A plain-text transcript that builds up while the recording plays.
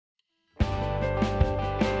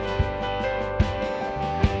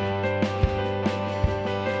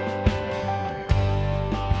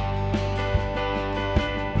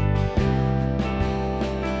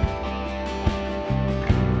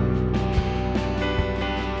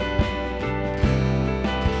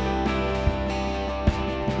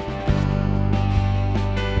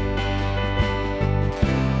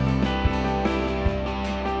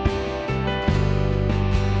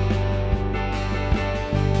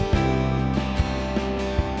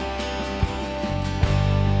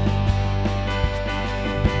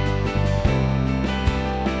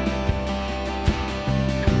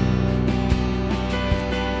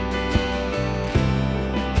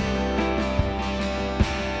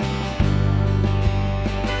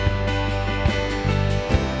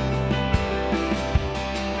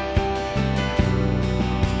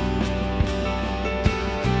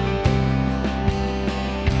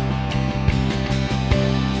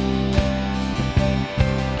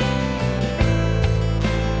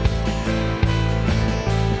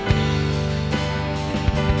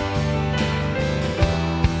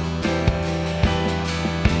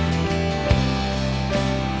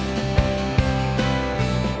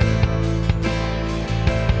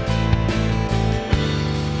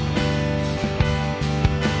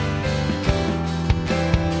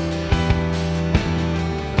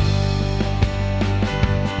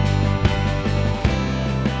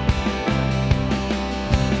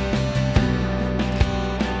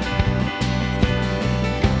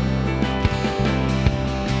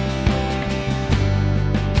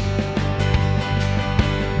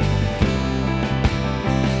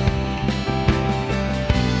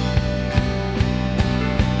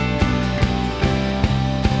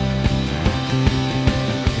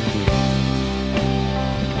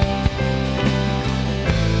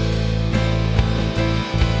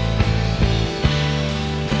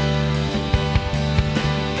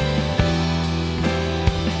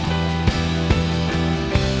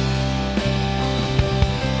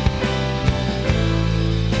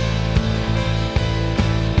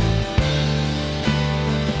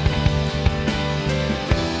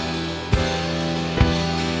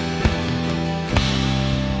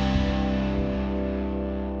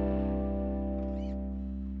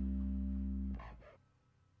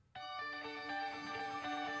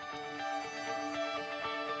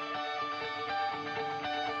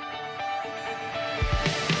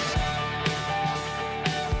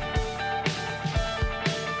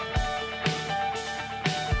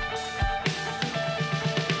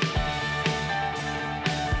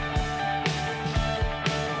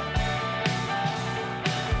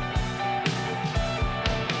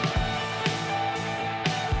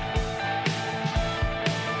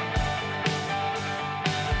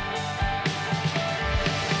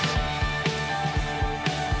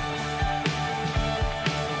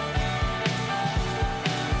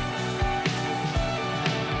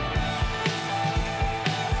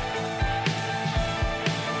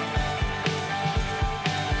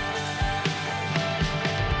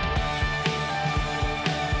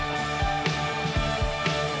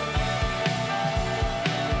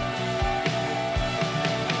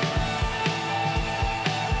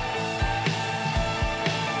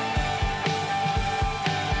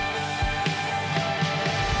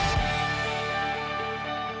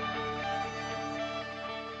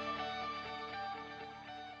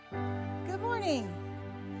morning.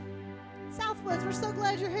 Southwoods, we're so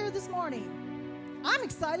glad you're here this morning. I'm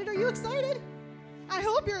excited. Are you excited? I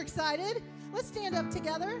hope you're excited. Let's stand up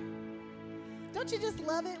together. Don't you just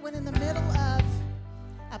love it when in the middle of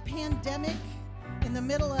a pandemic, in the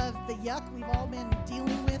middle of the yuck we've all been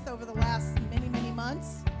dealing with over the last many, many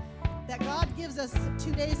months, that God gives us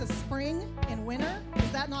 2 days of spring and winter?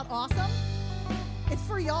 Is that not awesome? It's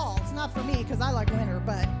for y'all. It's not for me because I like winter,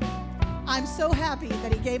 but I'm so happy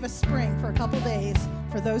that he gave us spring for a couple days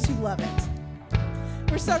for those who love it.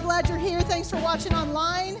 We're so glad you're here. Thanks for watching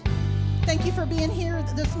online. Thank you for being here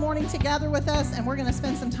this morning to gather with us, and we're going to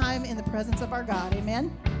spend some time in the presence of our God.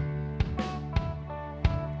 Amen.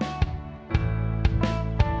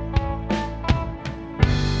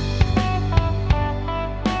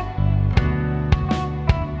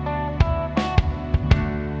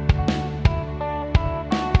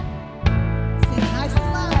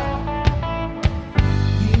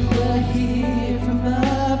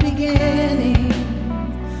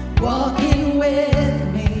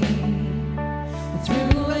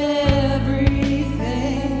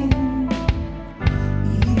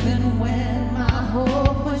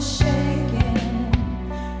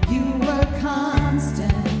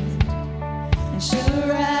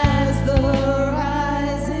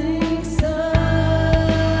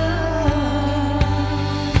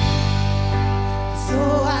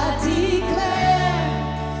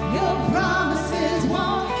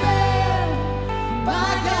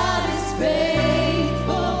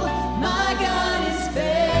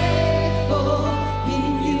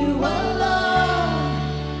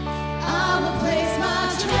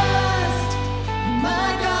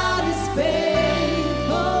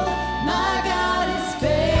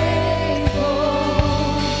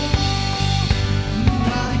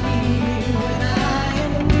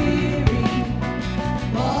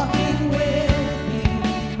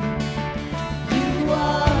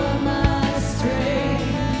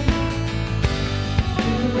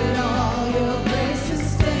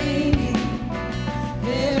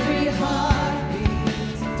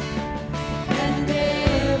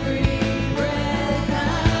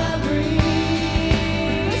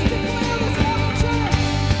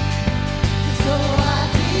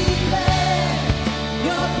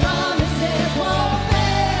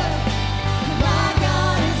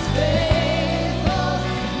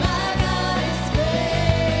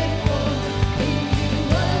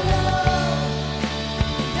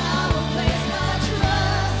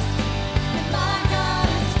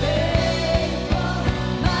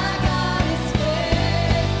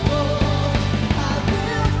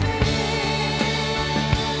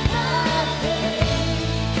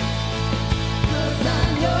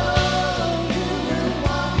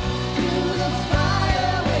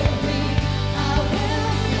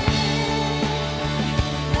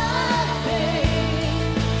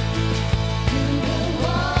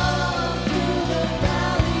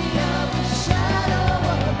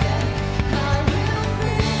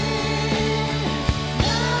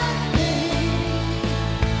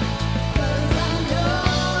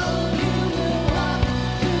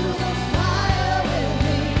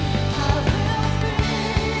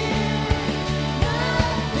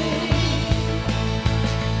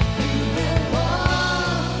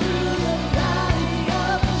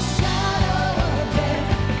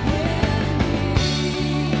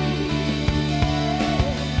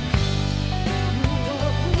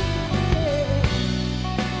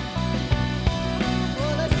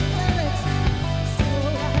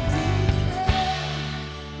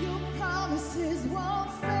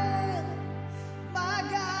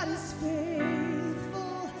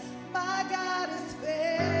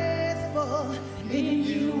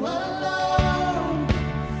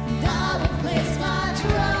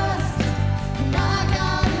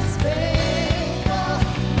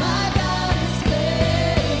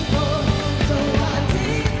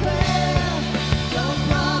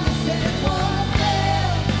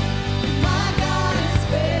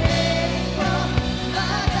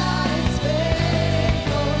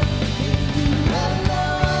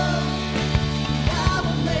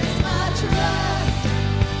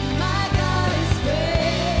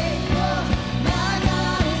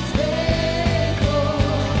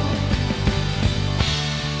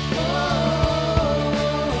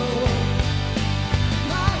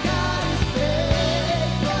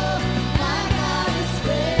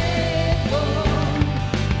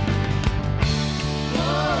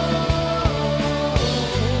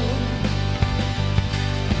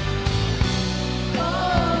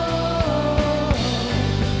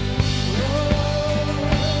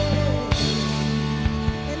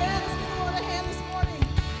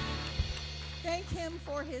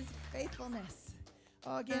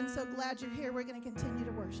 Oh, again, so glad you're here. We're going to continue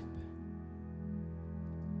to worship.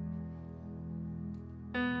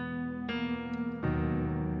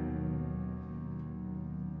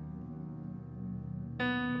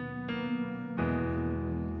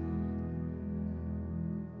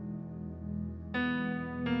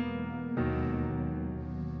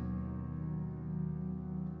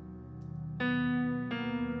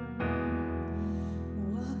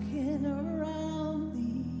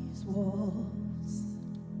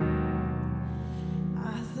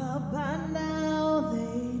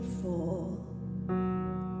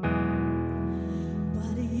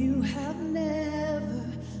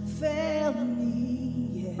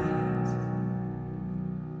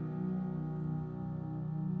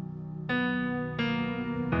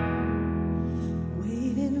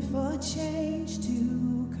 Change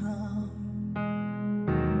to come,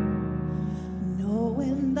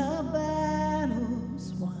 knowing the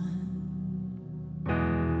battle's won,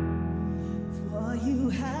 for you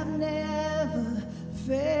have never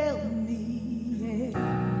failed me yet.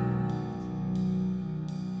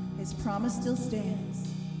 His promise still stands.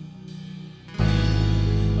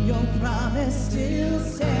 Your promise still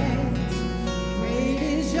stands. Great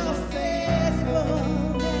is your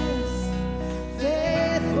faithfulness,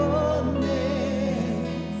 faithfulness.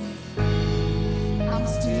 I'm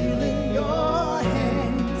still in your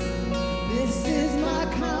hands. This is my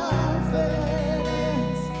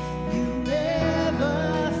confidence. You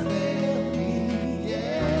never failed me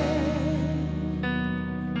yet.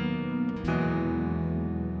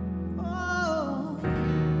 Oh,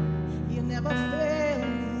 you never failed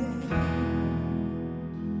me yet.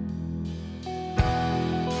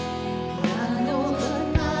 I know the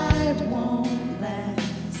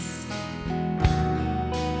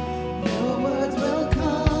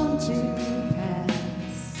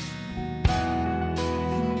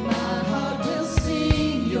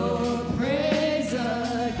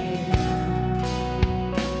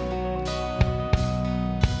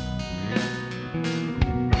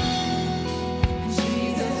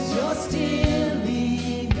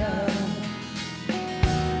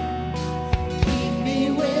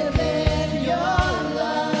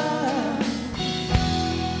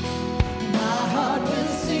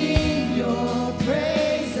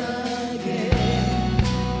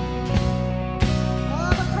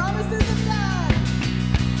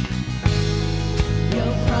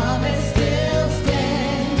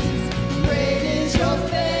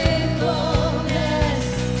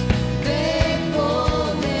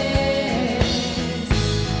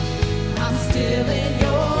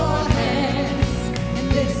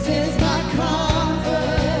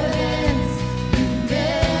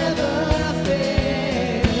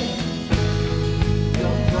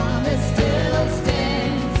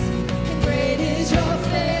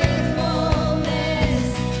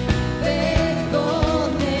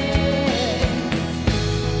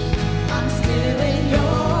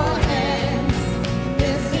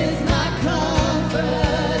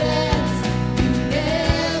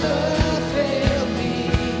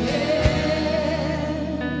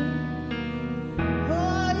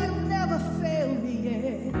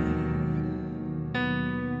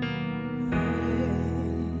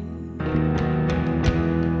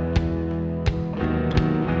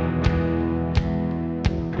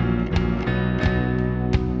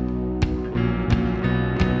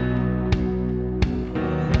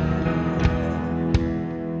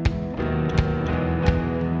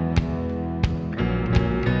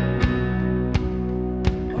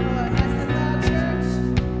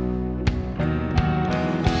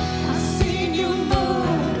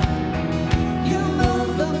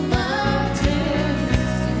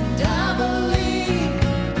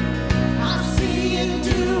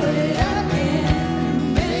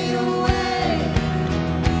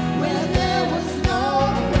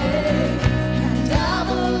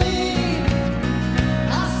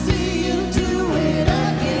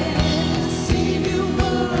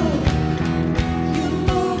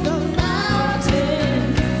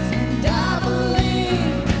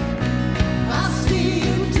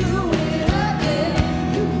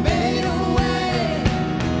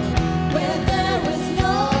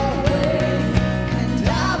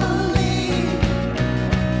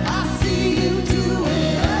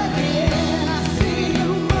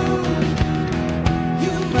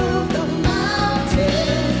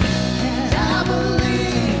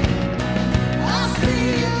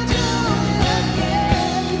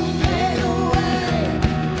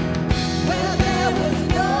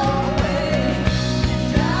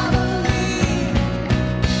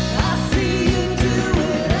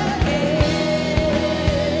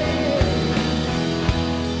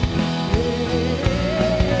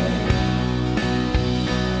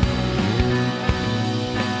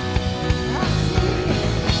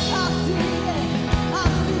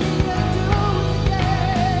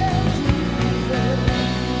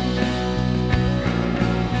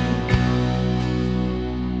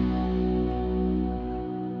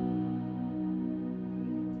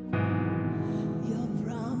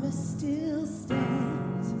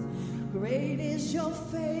is your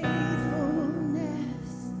faithfulness,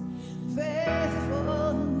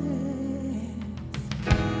 faithfulness.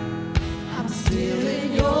 I'm still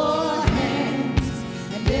in your hands,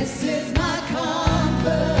 and this is my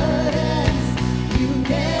confidence. You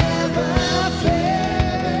never fail.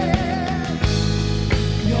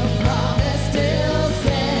 Your promise still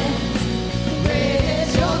stands. Great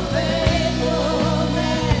is your faithfulness,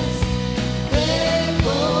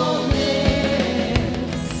 faithfulness.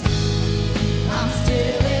 I'm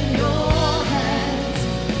still in your hands,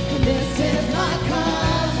 and this is my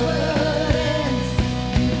confidence.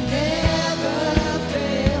 You never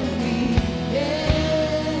fail me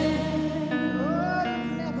yet. Oh,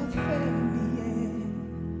 you've never failed me yet.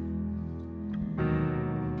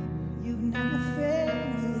 You've never failed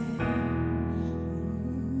me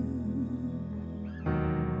yet.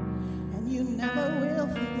 And you never will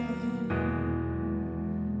forget.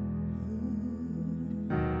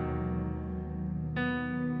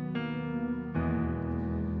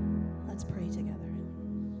 Let's pray together.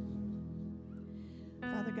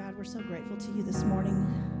 Father God, we're so grateful to you this morning.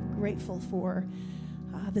 Grateful for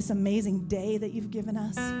this amazing day that you've given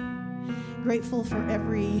us. Grateful for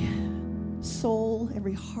every soul,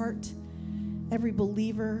 every heart, every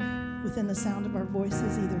believer within the sound of our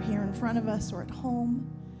voices, either here in front of us or at home.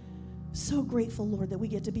 So grateful, Lord, that we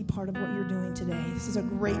get to be part of what you're doing today. This is a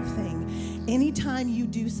great thing. Anytime you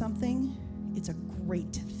do something, it's a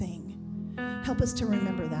great thing. Help us to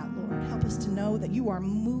remember that, Lord. Help us to know that you are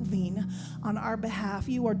moving on our behalf.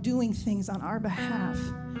 You are doing things on our behalf.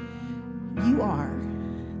 You are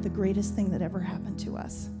the greatest thing that ever happened to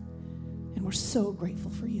us. And we're so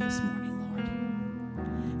grateful for you this morning,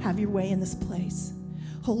 Lord. Have your way in this place.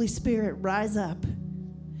 Holy Spirit, rise up.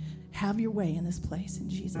 Have your way in this place in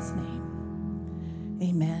Jesus' name.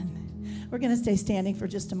 Amen. We're going to stay standing for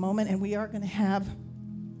just a moment, and we are going to have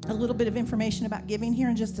a little bit of information about giving here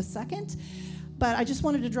in just a second. But I just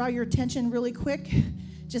wanted to draw your attention really quick.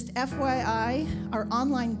 Just FYI, our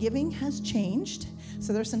online giving has changed.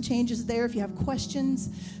 So there's some changes there. If you have questions,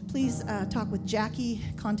 please talk with Jackie,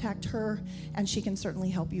 contact her, and she can certainly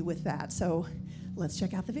help you with that. So let's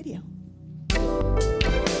check out the video.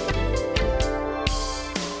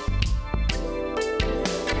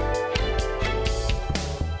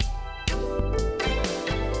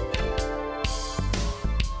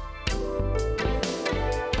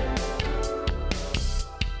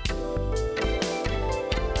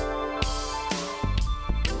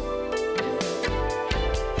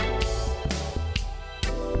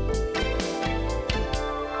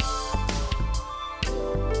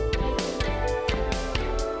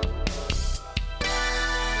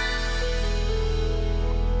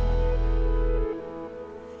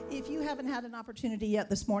 Had an opportunity yet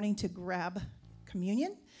this morning to grab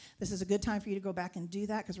communion. This is a good time for you to go back and do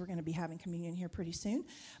that because we're going to be having communion here pretty soon.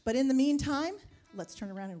 But in the meantime, let's turn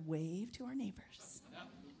around and wave to our neighbors.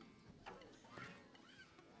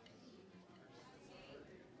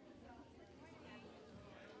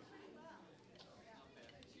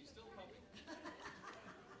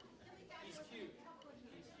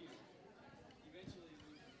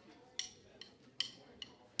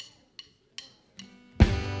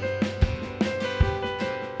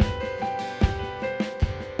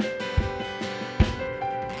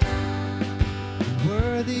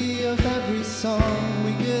 Worthy of every song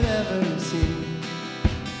we could ever sing,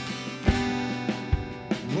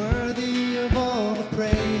 worthy of all the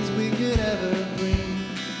praise we could ever bring,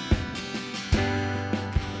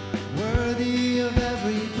 worthy of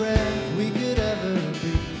every breath we could ever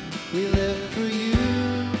breathe. We live for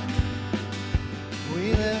you,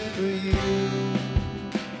 we live for you.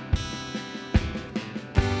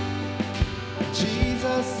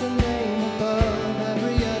 Jesus, the name above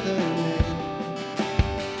every other name.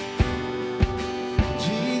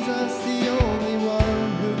 Jesus, the only one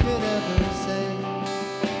who could ever say,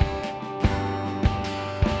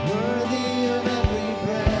 worthy of every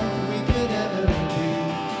breath we could ever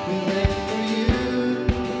breathe. We live for you,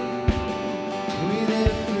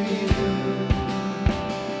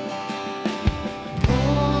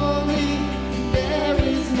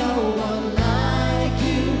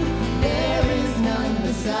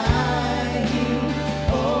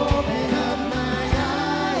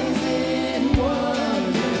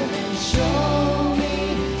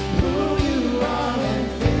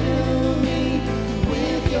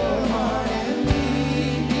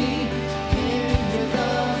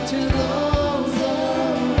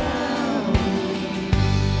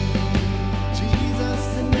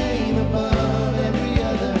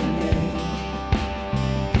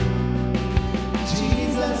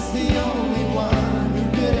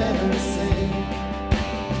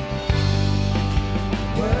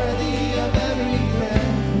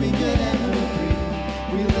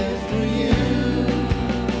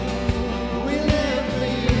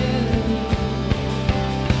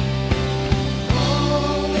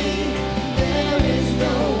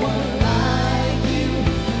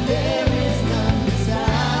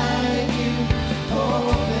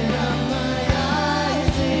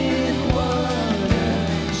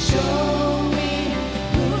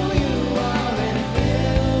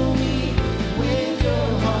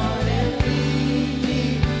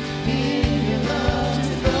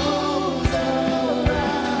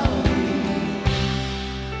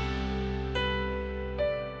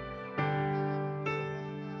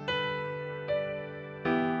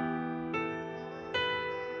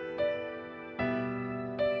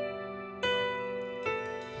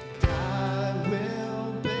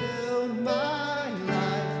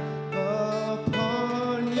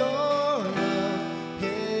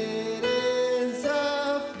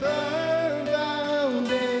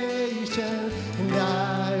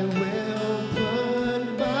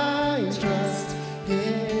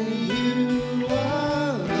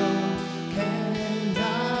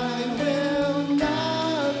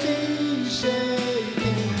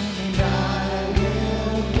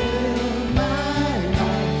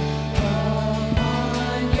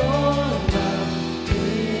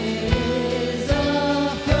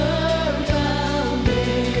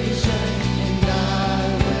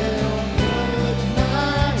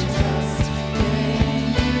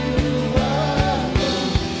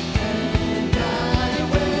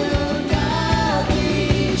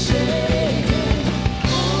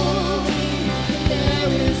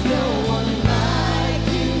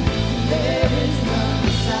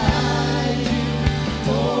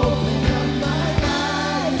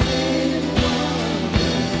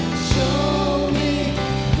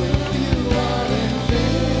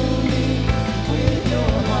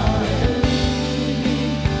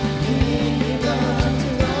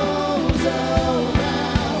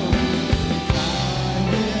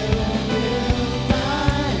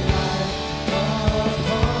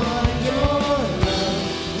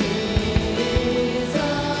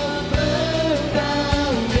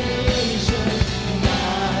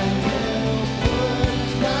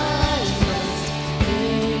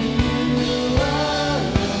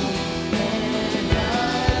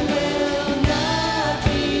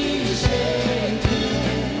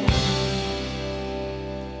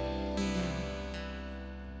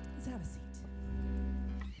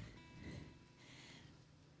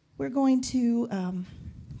 going to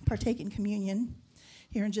partake in communion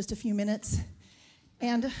here in just a few minutes.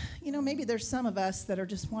 And, maybe there's some of us that are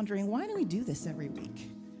just wondering, why do we do this every week?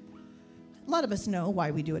 A lot of us know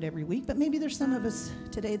why we do it every week, but maybe there's some of us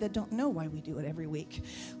today that don't know why we do it every week.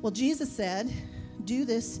 Well, Jesus said, do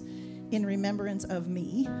this in remembrance of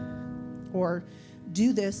me, or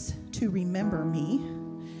do this to remember me.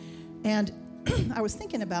 And I was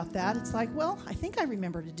thinking about that. It's like, well, I think I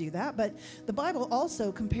remember to do that, but the Bible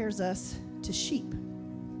also compares us to sheep.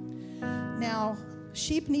 Now,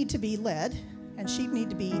 sheep need to be led, and sheep need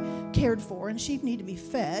to be cared for, and sheep need to be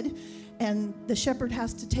fed, and the shepherd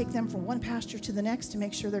has to take them from one pasture to the next to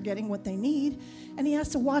make sure they're getting what they need, and he has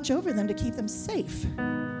to watch over them to keep them safe.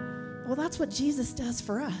 Well, that's what Jesus does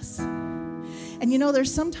for us. And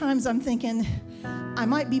there's sometimes I'm thinking, I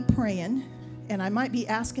might be praying, and I might be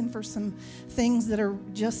asking for some things that are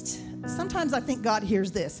just, sometimes I think God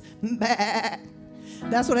hears this.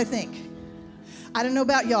 That's what I think. I don't know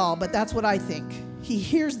about y'all, but that's what I think. He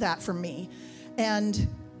hears that from me. And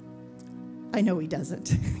I know he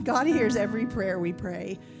doesn't. God hears every prayer we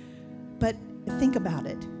pray. But think about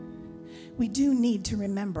it. We do need to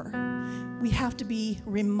remember. We have to be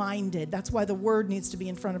reminded. That's why the word needs to be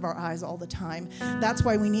in front of our eyes all the time. That's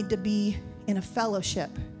why we need to be in a fellowship.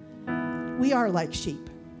 We are like sheep.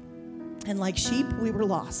 And like sheep, we were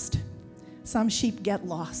lost. Some sheep get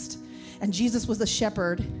lost. And Jesus was the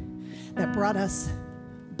shepherd that brought us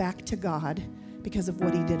back to God because of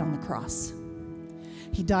what he did on the cross.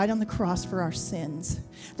 He died on the cross for our sins.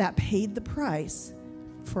 That paid the price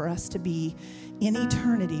for us to be in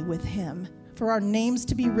eternity with him, for our names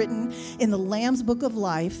to be written in the Lamb's book of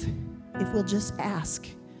life, if we'll just ask,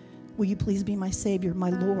 will you please be my Savior, my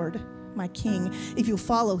Lord, my King, if you'll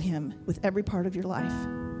follow him with every part of your life.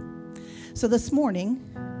 So this morning,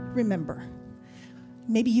 remember.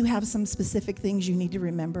 Maybe you have some specific things you need to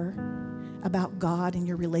remember about God and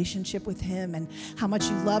your relationship with him and how much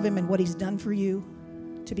you love him and what he's done for you.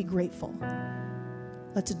 To be grateful.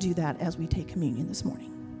 Let's do that as we take communion this morning.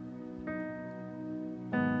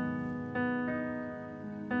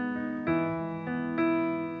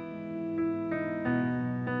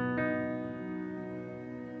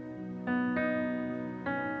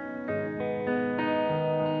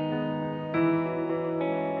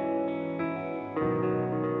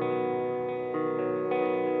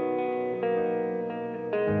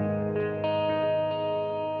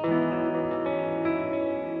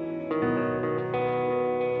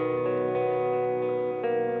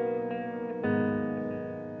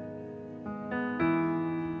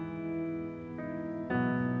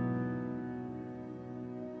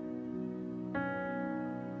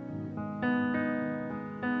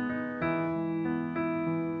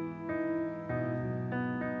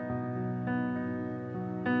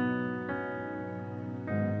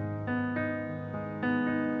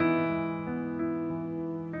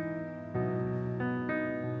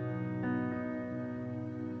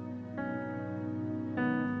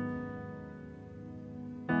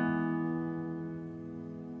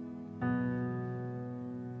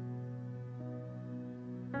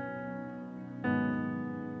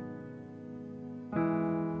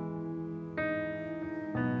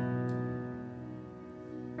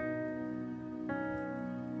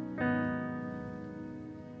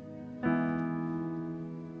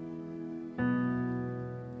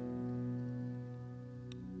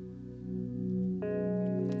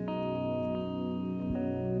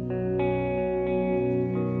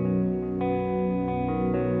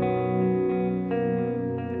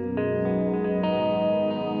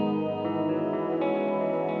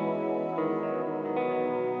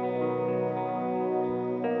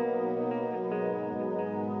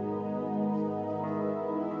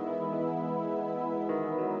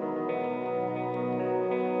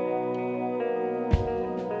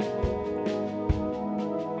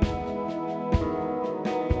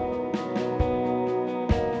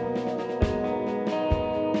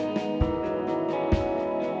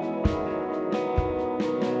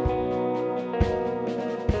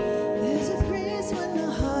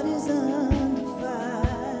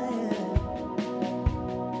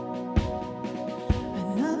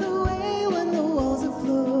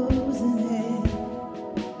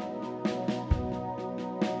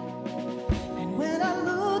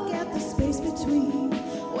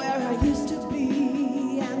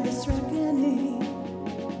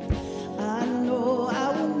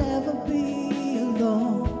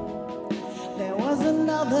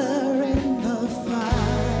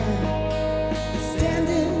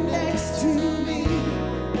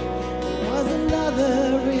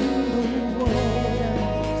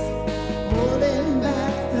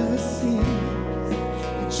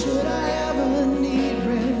 Should I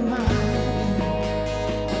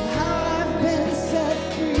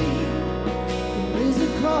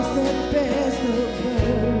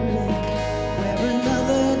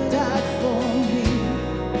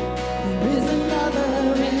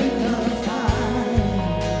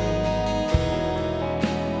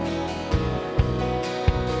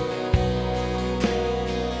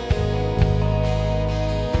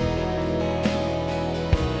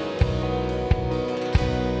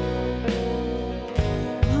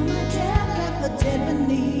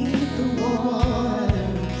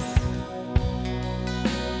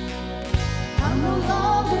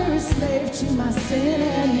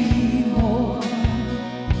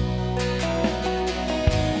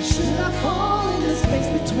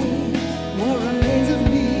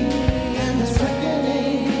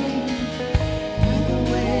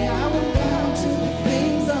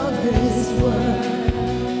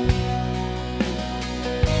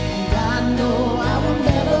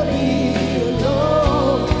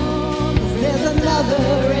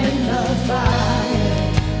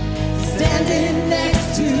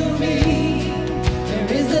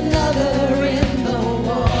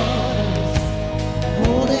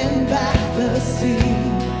the sea.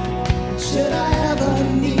 Should I ever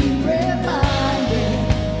need reminding,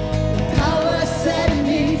 the power set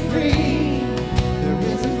me free. There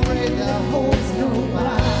is a grave that holds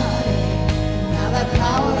nobody. Now that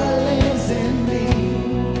power lives in me.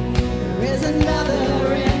 There is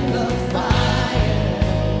another in the fire.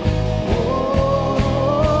 Oh,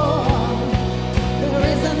 there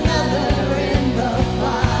is another in the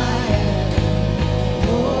fire.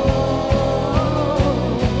 Oh,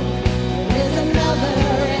 there is another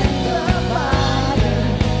in the fire.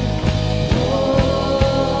 Oh,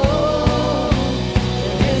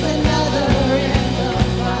 there is another in the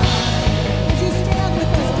fire. Would you stand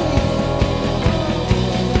with us, please?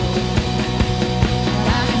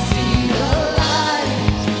 I can see the light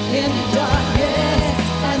in the darkness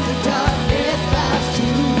as the darkness bows to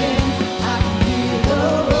him. I can hear the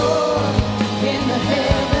roar in the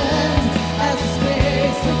heavens as the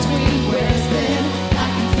space between wears thin. I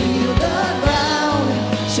can feel the ground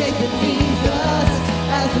shake beneath us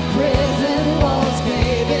as the prison walls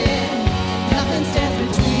cave in. Nothing stands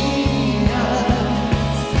between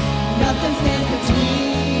us. Nothing stands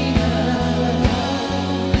between us.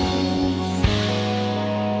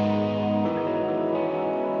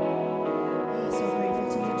 So grateful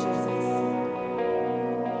to you, Jesus.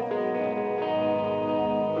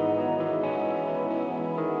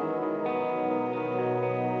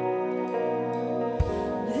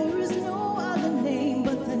 There is no other name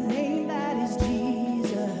but the name that is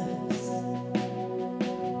Jesus.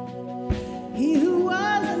 He who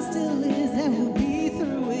was and still is and will be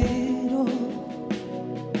through it all.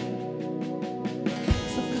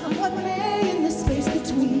 So come what may in the space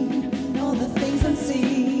between all the things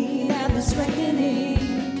unseen and this reckoning,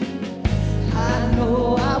 I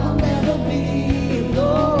know I will never be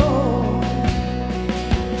alone.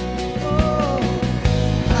 Oh,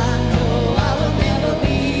 I know I will never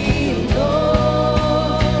be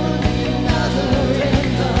alone. Another in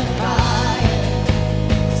the fire,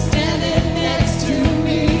 standing next to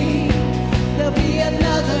me. There'll be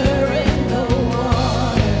another in the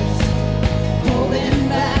waters, holding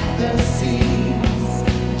back the seas.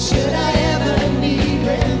 Should I ever need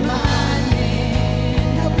reminding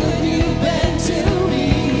how good you've been to me,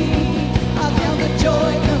 I'll count the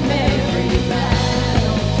joy come every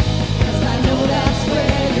battle, 'cause I know that's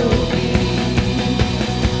where you'll be.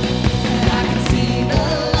 And I can see the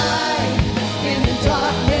light in the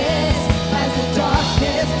darkness as the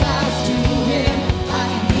darkness bows to him. I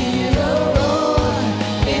can hear a roar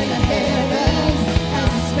in the heavens as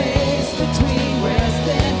the space between wears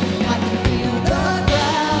thin. I can feel the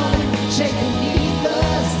ground shake beneath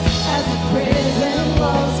us as the prison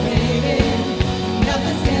walls cave in.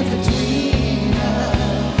 Nothing stands between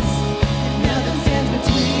us. Nothing stands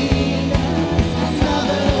between us.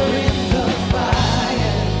 Another in the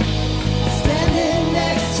fire, standing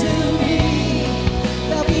next to me.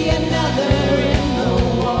 There'll be another in the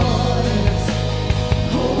waters,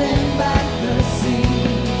 holding back the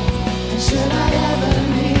seas. And should I ever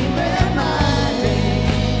need reminding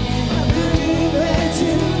how good you've been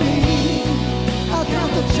to me, I'll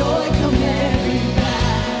count the joy come every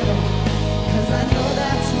battle, 'cause I know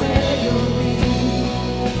that's where you'll be.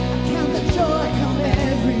 I count the joy come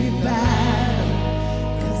every battle,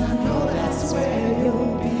 'cause I know that's where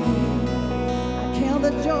you'll be. I count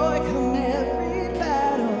the joy come every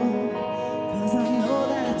battle, 'cause I know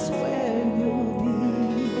that's where you'll be.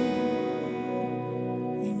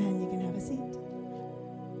 Amen. You can have a seat.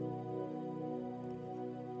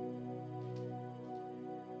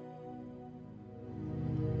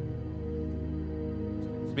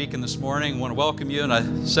 Speaking this morning, I want to welcome you, and I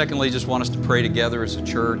secondly just want us to pray together as a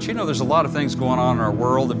church. You know, there's a lot of things going on in our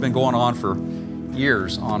world that have been going on for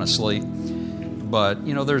years, honestly. But,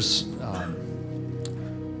 you know, there's, I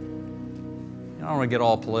don't want to get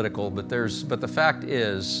all political, but the fact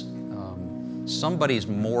is, somebody's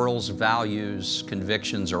morals, values,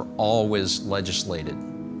 convictions are always legislated.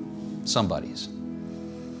 Somebody's.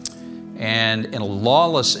 And in a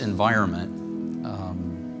lawless environment,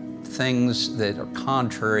 things that are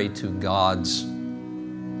contrary to God's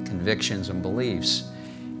convictions and beliefs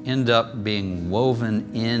end up being woven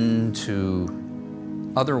into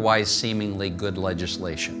otherwise seemingly good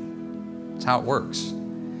legislation. That's how it works.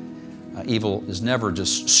 Evil is never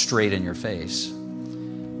just straight in your face.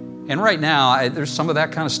 And right now, there's some of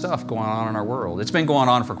that kind of stuff going on in our world. It's been going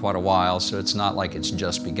on for quite a while, so it's not like it's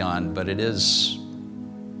just begun, but it is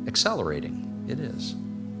accelerating. It is.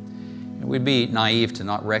 And we'd be naive to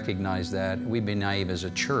not recognize that. We'd be naive as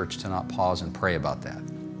a church to not pause and pray about that.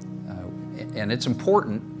 And it's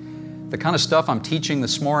important The kind of stuff I'm teaching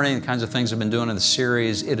this morning, the kinds of things I've been doing in the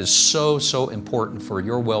series, it is so, so important for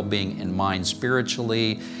your well-being in mind,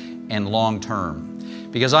 spiritually and long-term.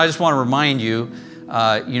 Because I just want to remind you,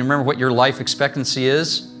 you remember what your life expectancy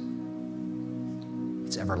is?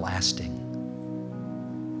 It's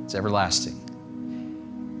everlasting. It's everlasting.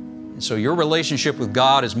 And so your relationship with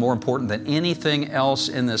God is more important than anything else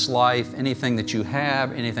in this life, anything that you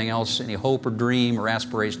have, anything else, any hope or dream or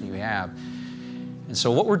aspiration you have. And so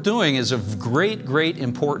what we're doing is of great, great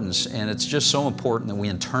importance, and it's just so important that we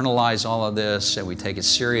internalize all of this and we take it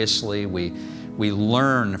seriously. We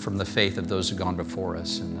learn from the faith of those who've gone before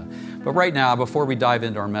us. But right now, before we dive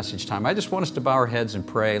into our message time, I just want us to bow our heads and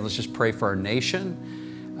pray. Let's just pray for our nation.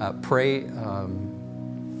 Pray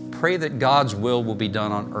that God's will be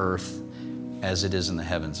done on earth as it is in the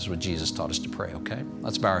heavens, is what Jesus taught us to pray, okay?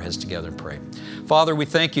 Let's bow our heads together and pray. Father, we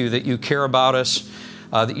thank you that you care about us,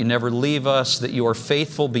 that you never leave us, that you are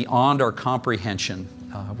faithful beyond our comprehension.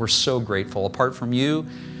 We're so grateful. Apart from you,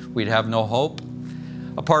 we'd have no hope.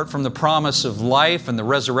 Apart from the promise of life and the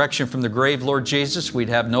resurrection from the grave, Lord Jesus, we'd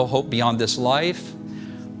have no hope beyond this life.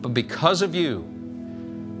 But because of you,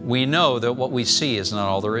 we know that what we see is not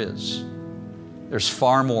all there is. There's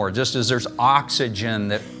far more. Just as there's oxygen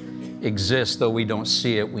that exists, though we don't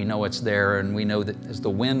see it, we know it's there, and we know that as the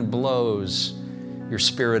wind blows, your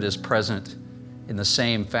Spirit is present in the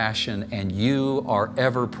same fashion, and you are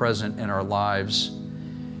ever present in our lives.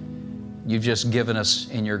 You've just given us,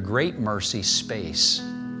 in your great mercy, space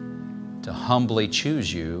to humbly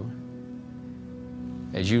choose you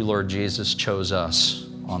as you, Lord Jesus, chose us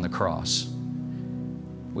on the cross.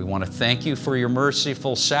 We want to thank you for your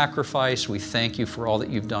merciful sacrifice. We thank you for all that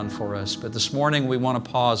you've done for us. But this morning we want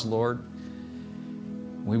to pause, Lord.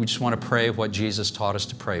 We just want to pray what Jesus taught us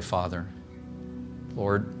to pray, Father.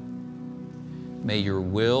 Lord, may your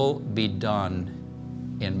will be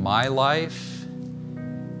done in my life,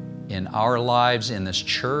 in our lives, in this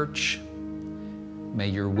church. May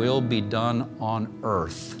your will be done on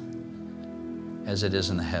earth as it is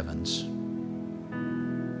in the heavens.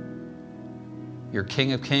 You're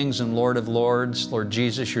King of Kings and Lord of Lords. Lord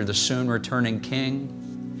Jesus, you're the soon returning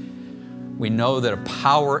King. We know that a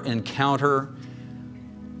power encounter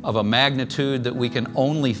of a magnitude that we can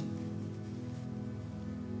only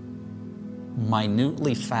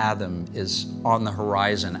minutely fathom is on the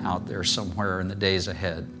horizon out there somewhere in the days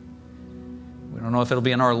ahead. We don't know if it'll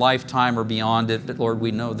be in our lifetime or beyond it, but Lord,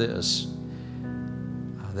 we know this,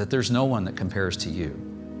 that there's no one that compares to you.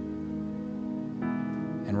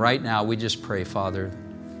 And right now, we just pray, Father,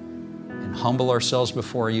 and humble ourselves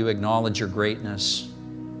before you, acknowledge your greatness.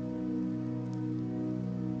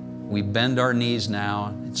 We bend our knees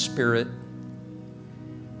now in spirit.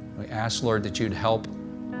 We ask, Lord, that you'd help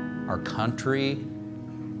our country,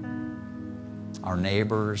 our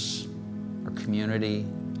neighbors, our community,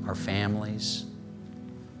 our families,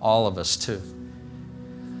 all of us to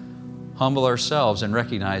humble ourselves and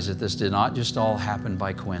recognize that this did not just all happen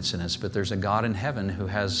by coincidence, but there's a God in heaven who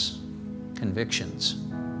has convictions.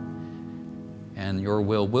 And your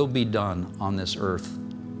will be done on this earth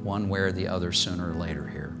one way or the other sooner or later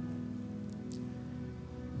here.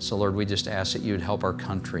 So Lord, we just ask that you'd help our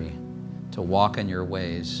country to walk in your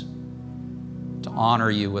ways, to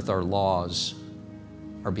honor you with our laws,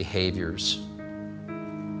 our behaviors,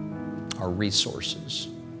 our resources.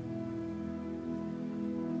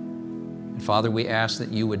 And Father, we ask that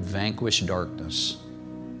you would vanquish darkness,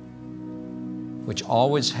 which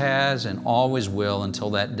always has and always will until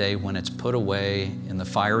that day when it's put away in the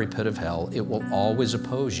fiery pit of hell. It will always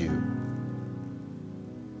oppose you.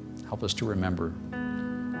 Help us to remember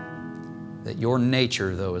that your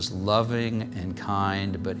nature, though, is loving and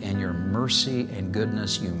kind, but in your mercy and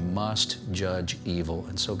goodness, you must judge evil.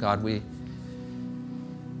 And so, God, we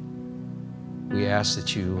ask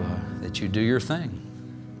that you do your thing,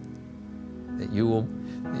 that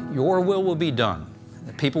your will be done,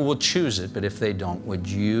 that people will choose it, but if they don't, would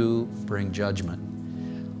you bring judgment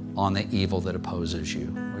on the evil that opposes you?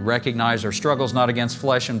 We recognize our struggle is not against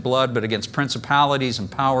flesh and blood, but against principalities and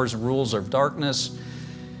powers and rules of darkness.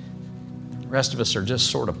 The rest of us are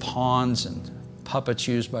just sort of pawns and puppets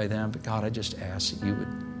used by them. But God, I just ask that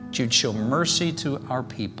you'd show mercy to our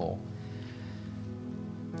people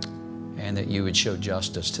and that you would show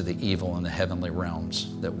justice to the evil in the heavenly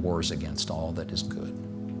realms that wars against all that is good.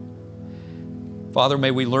 Father,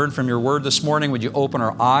 may we learn from your word this morning. Would you open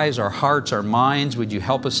our eyes, our hearts, our minds? Would you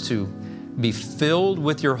help us to be filled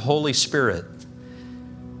with your Holy Spirit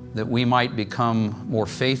that we might become more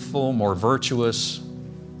faithful, more virtuous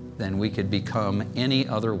than we could become any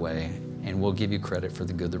other way, and we'll give you credit for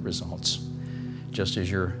the good that results. Just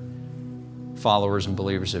as your followers and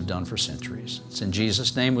believers have done for centuries. It's in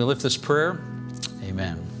Jesus' name we lift this prayer.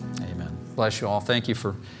 Amen. Amen. Bless you all. Thank you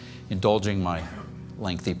for indulging my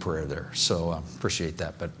lengthy prayer there. So appreciate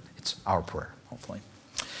that, but it's our prayer, hopefully.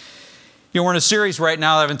 We're in a series right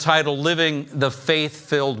now that I've entitled Living the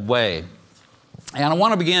Faith-Filled Way. And I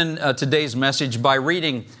want to begin today's message by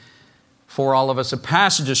reading for all of us a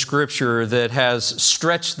passage of Scripture that has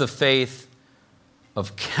stretched the faith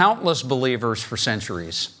of countless believers for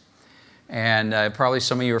centuries. And probably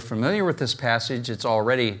some of you are familiar with this passage. It's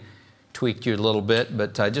already tweaked you a little bit,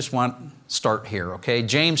 but I just want to start here, okay?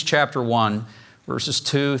 James chapter 1, verses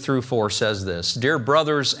 2 through 4 says this, "Dear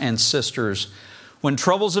brothers and sisters, when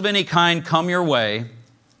troubles of any kind come your way,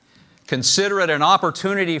 consider it an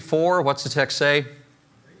opportunity for," what's the text say?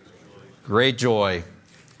 Great joy.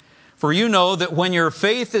 "For you know that when your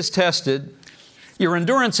faith is tested, your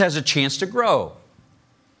endurance has a chance to grow.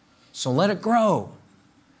 So let it grow.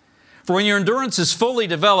 For when your endurance is fully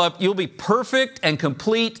developed, you'll be perfect and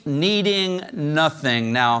complete, needing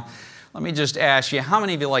nothing." Now, let me just ask you, how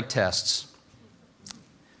many of you like tests?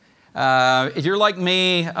 If you're like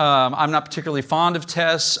me, I'm not particularly fond of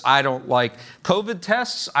tests. I don't like COVID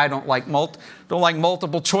tests. I don't like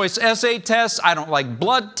multiple choice essay tests. I don't like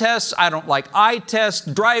blood tests. I don't like eye tests,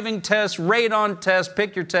 driving tests, radon tests.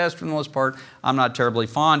 Pick your test. For the most part, I'm not terribly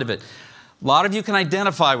fond of it. A lot of you can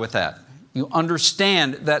identify with that. You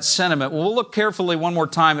understand that sentiment. Well, we'll look carefully one more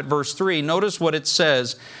time at verse 3. Notice what it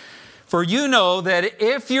says. "For you know that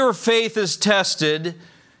if your faith is tested,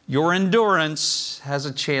 your endurance has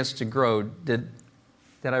a chance to grow." Did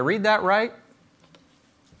I read that right?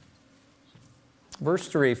 Verse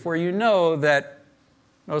 3, "For you know that,"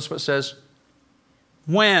 notice what it says,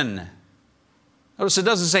 "when." Notice it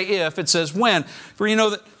doesn't say if, it says when. "For you know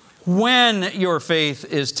that when your faith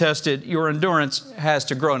is tested, your endurance has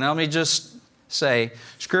to grow." Now let me just say,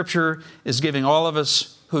 Scripture is giving all of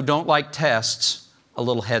us who don't like tests a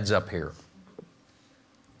little heads up here.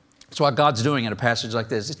 That's what God's doing in a passage like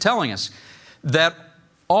this. It's telling us that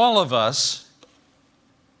all of us,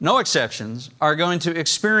 no exceptions, are going to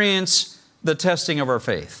experience the testing of our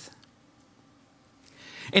faith.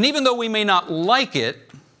 And even though we may not like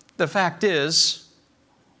it, the fact is,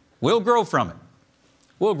 we'll grow from it.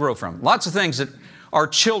 We'll grow from it. Lots of things that our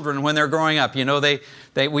children, when they're growing up,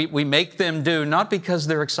 we make them do, not because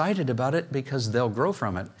they're excited about it, because they'll grow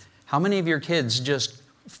from it. How many of your kids just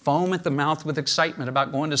foam at the mouth with excitement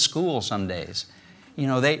about going to school some days?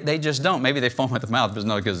 They just don't. Maybe they foam at the mouth, but it's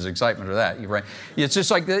not because of excitement or that. You're right. It's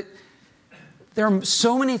just like that. There are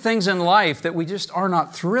so many things in life that we just are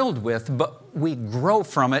not thrilled with, but we grow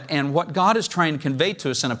from it. And what God is trying to convey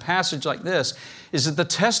to us in a passage like this is that the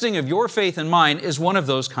testing of your faith and mine is one of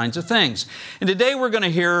those kinds of things. And today we're going to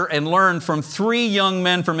hear and learn from 3 young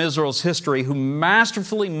men from Israel's history who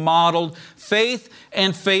masterfully modeled faith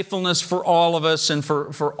and faithfulness for all of us and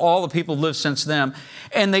for all the people who lived since them.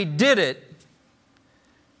 And they did it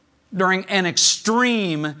during an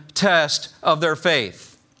extreme test of their faith.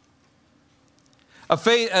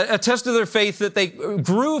 A test of their faith that they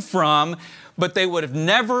grew from, but they would have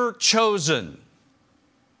never chosen.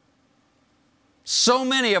 So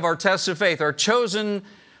many of our tests of faith are chosen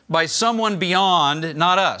by someone beyond,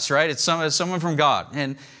 not us, right? It's someone from God.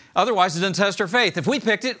 And otherwise, it doesn't test our faith. If we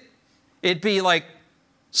picked it, it'd be like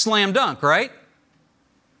slam dunk, right? I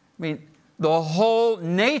mean, the whole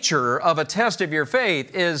nature of a test of your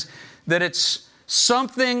faith is that it's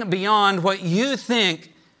something beyond what you think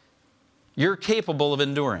you're capable of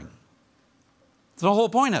enduring. That's the whole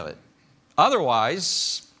point of it.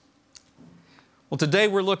 Otherwise, well, today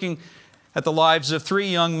we're looking at the lives of 3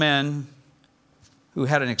 young men who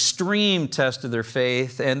had an extreme test of their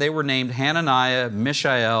faith, and they were named Hananiah,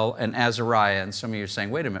 Mishael, and Azariah. And some of you are saying,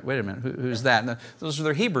 wait a minute, who's that? And those are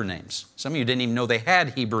their Hebrew names. Some of you didn't even know they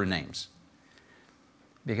had Hebrew names,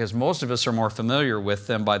 because most of us are more familiar with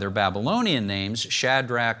them by their Babylonian names,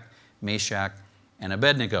 Shadrach, Meshach, and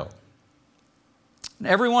Abednego.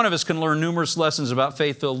 Every one of us can learn numerous lessons about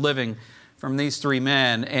faith-filled living from these 3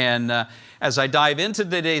 men. And as I dive into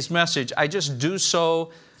today's message, I just do so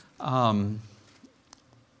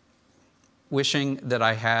wishing that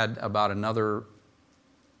I had about another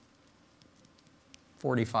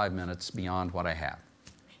 45 minutes beyond what I have,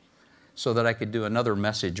 so that I could do another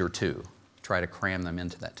message or 2, try to cram them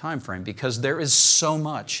into that time frame, because there is so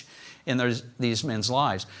much in these men's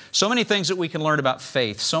lives. So many things that we can learn about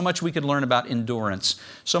faith, so much we can learn about endurance,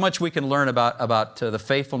 so much we can learn about the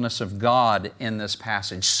faithfulness of God in this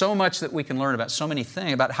passage, so much that we can learn about so many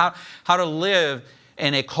things, about how to live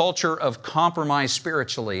in a culture of compromise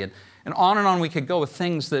spiritually, And on we could go with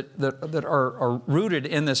things that are rooted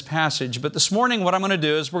in this passage. But this morning what I'm going to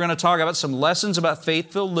do is we're going to talk about some lessons about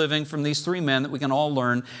faith-filled living from these three men that we can all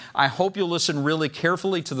learn. I hope you'll listen really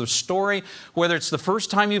carefully to the story, whether it's the first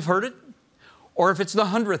time you've heard it or if it's the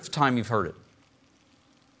 100th time you've heard it.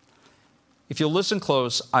 If you'll listen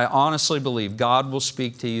close, I honestly believe God will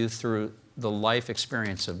speak to you through the life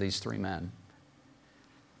experience of these three men.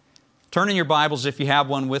 Turn in your Bibles, if you have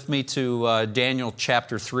one, with me to Daniel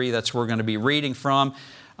chapter 3. That's where we're going to be reading from.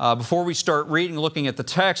 Before we start reading, looking at the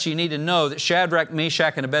text, you need to know that Shadrach,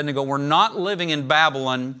 Meshach, and Abednego were not living in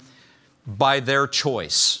Babylon by their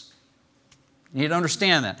choice. You need to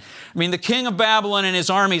understand that. I mean, the king of Babylon and his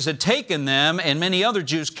armies had taken them and many other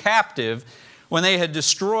Jews captive when they had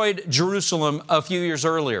destroyed Jerusalem a few years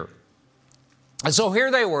earlier. And so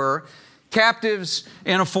here they were, captives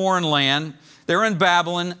in a foreign land. They're in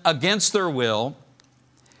Babylon against their will.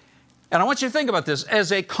 And I want you to think about this.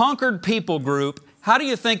 As a conquered people group, how do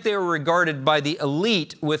you think they were regarded by the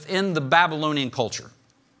elite within the Babylonian culture?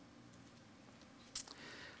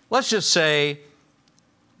 Let's just say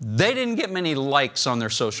they didn't get many likes on their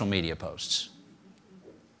social media posts.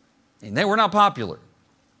 And they were not popular.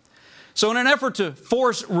 So in an effort to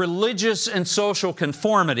force religious and social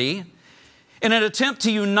conformity, in an attempt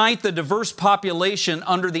to unite the diverse population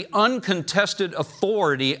under the uncontested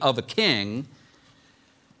authority of a king,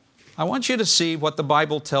 I want you to see what the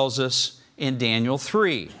Bible tells us in Daniel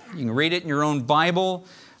 3. You can read it in your own Bible.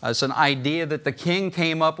 It's an idea that the king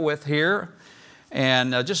came up with here.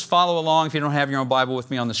 And just follow along if you don't have your own Bible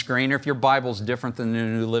with me on the screen, or if your Bible is different than the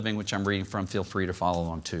New Living, which I'm reading from, feel free to follow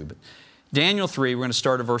along too. But Daniel 3, we're going to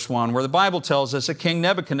start at verse 1, where the Bible tells us that King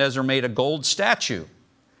Nebuchadnezzar made a gold statue,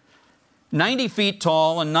 90 feet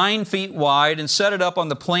tall and 9 feet wide, and set it up on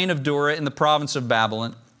the plain of Dura in the province of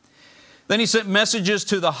Babylon. Then he sent messages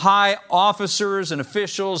to the high officers and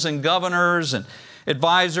officials and governors and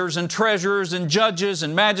advisors and treasurers and judges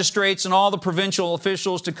and magistrates and all the provincial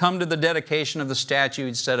officials to come to the dedication of the statue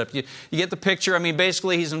he'd set up. You get the picture? I mean,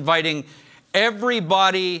 basically he's inviting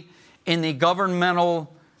everybody in the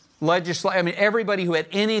governmental legislation, I mean, everybody who had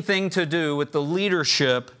anything to do with the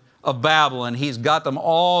leadership of Babylon, he's got them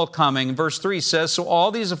all coming. Verse 3 says, so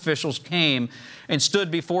all these officials came and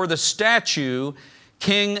stood before the statue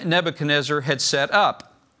King Nebuchadnezzar had set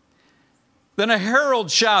up. Then a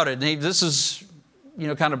herald shouted, and this is,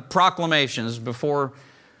 kind of proclamations before,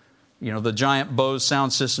 the giant Bose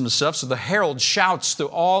sound system and stuff. So the herald shouts to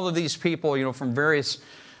all of these people, from various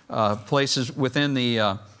places within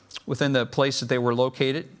the place that they were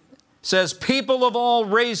located. Says, people of all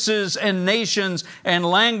races and nations and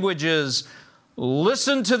languages,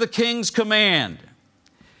 listen to the king's command.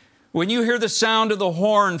 When you hear the sound of the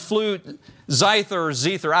horn, flute, zither, or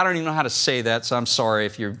zither, I don't even know how to say that, so I'm sorry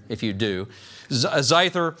if you do.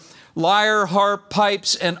 Zither, lyre, harp,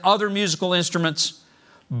 pipes, and other musical instruments,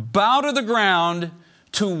 bow to the ground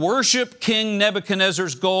to worship King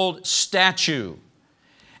Nebuchadnezzar's gold statue.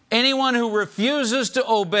 Anyone who refuses to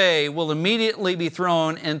obey will immediately be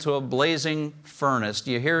thrown into a blazing furnace.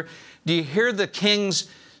 Do you hear the king's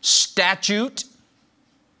statute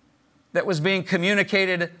that was being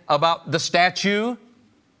communicated about the statue?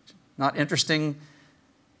 Not interesting,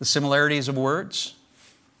 the similarities of words?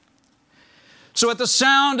 So at the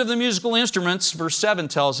sound of the musical instruments, verse 7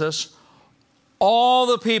 tells us, all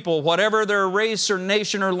the people, whatever their race or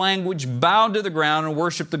nation or language, bowed to the ground and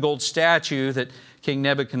worshiped the gold statue that King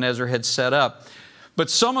Nebuchadnezzar had set up. But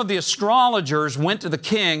some of the astrologers went to the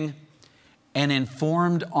king and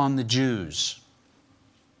informed on the Jews.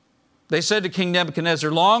 They said to King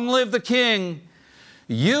Nebuchadnezzar, long live the king!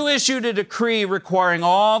 You issued a decree requiring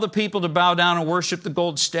all the people to bow down and worship the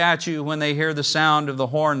gold statue when they hear the sound of the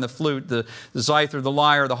horn, the flute, the zither, the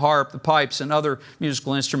lyre, the harp, the pipes, and other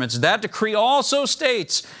musical instruments. That decree also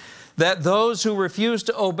states that those who refuse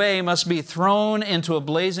to obey must be thrown into a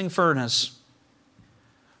blazing furnace.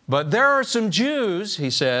 But there are some Jews, he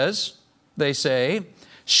says, they say,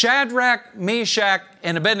 Shadrach, Meshach,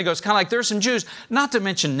 and Abednego. It's kind of like there's some Jews, not to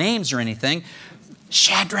mention names or anything,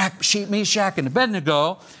 Shadrach, Meshach, and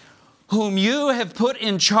Abednego, whom you have put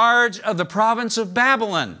in charge of the province of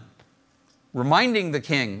Babylon, reminding the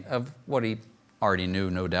king of what he already knew,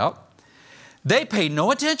 no doubt. They pay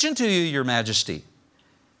no attention to you, your majesty.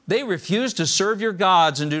 They refuse to serve your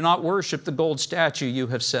gods and do not worship the gold statue you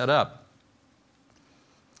have set up.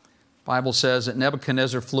 The Bible says that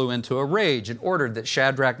Nebuchadnezzar flew into a rage and ordered that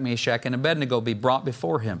Shadrach, Meshach, and Abednego be brought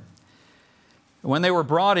before him. When they were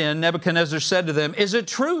brought in, Nebuchadnezzar said to them, is it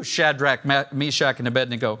true, Shadrach, Meshach, and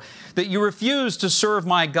Abednego, that you refuse to serve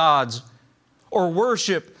my gods or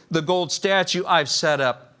worship the gold statue I've set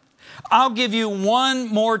up? I'll give you one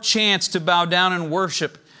more chance to bow down and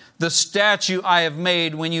worship the statue I have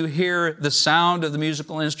made when you hear the sound of the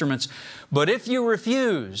musical instruments. But if you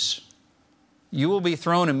refuse, you will be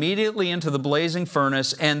thrown immediately into the blazing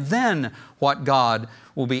furnace, and then what God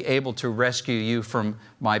will be able to rescue you from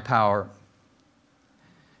my power.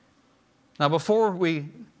 Now, before we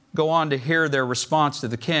go on to hear their response to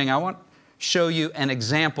the king, I want to show you an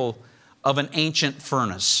example of an ancient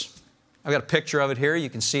furnace. I've got a picture of it here. You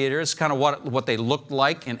can see it here. It's kind of what they looked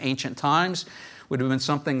like in ancient times. Would have been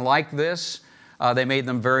something like this. They made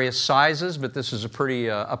them various sizes, but this is a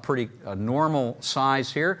pretty normal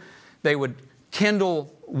size here. They would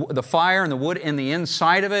kindle the fire and the wood in the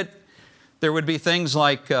inside of it. There would be things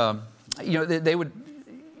like, they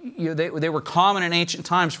were common in ancient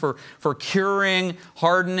times for curing,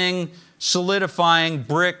 hardening, solidifying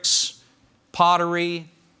bricks, pottery,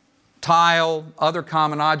 tile, other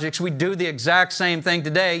common objects. We do the exact same thing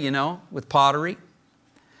today, with pottery.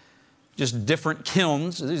 Just different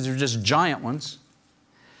kilns. These are just giant ones.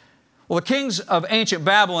 Well, the kings of ancient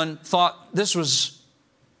Babylon thought this was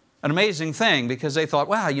an amazing thing because they thought,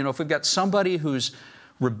 wow, if we've got somebody who's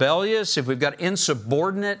rebellious, if we've got an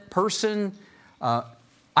insubordinate person,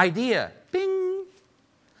 idea, bing,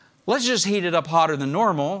 let's just heat it up hotter than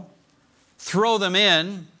normal, throw them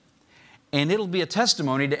in, and it'll be a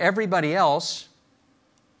testimony to everybody else,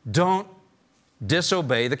 don't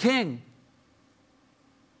disobey the king.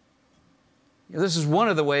 This is one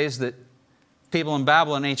of the ways that people in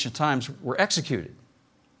Babylon in ancient times were executed.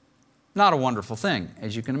 Not a wonderful thing,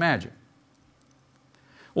 as you can imagine.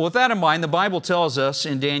 Well, with that in mind, the Bible tells us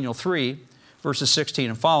in Daniel 3, verses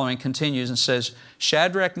 16 and following, continues and says,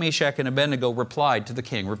 Shadrach, Meshach, and Abednego replied to the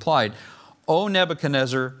king, O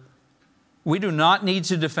Nebuchadnezzar, we do not need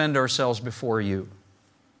to defend ourselves before you.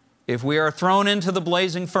 If we are thrown into the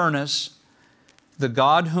blazing furnace, the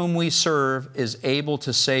God whom we serve is able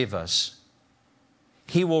to save us.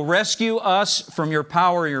 He will rescue us from your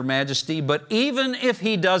power, your majesty. But even if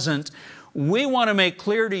He doesn't, we want to make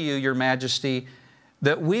clear to you, your majesty,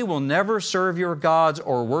 that we will never serve your gods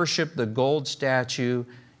or worship the gold statue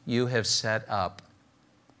you have set up.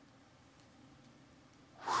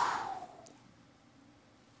 Whew.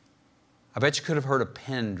 I bet you could have heard a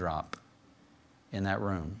pin drop in that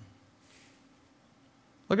room.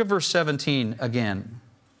 Look at verse 17 again.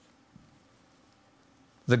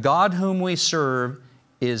 The God whom we serve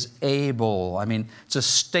is able. It's a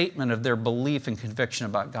statement of their belief and conviction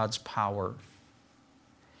about God's power.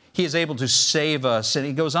 He is able to save us.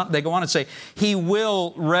 And they go on and say, He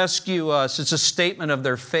will rescue us. It's a statement of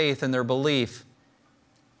their faith and their belief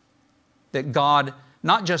that God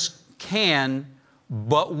not just can,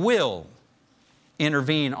 but will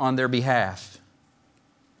intervene on their behalf.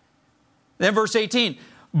 Then verse 18,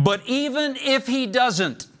 but even if He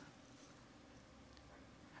doesn't,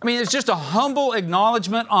 it's just a humble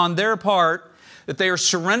acknowledgement on their part that they are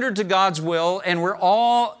surrendered to God's will, and we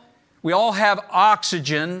all have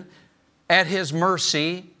oxygen at His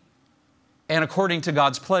mercy and according to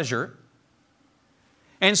God's pleasure.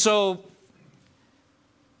 And so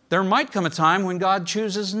there might come a time when God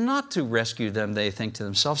chooses not to rescue them, they think to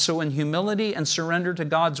themselves. So in humility and surrender to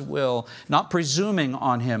God's will, not presuming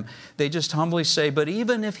on Him, they just humbly say, but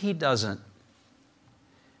even if He doesn't,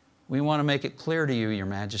 we want to make it clear to you, your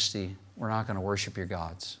majesty, we're not going to worship your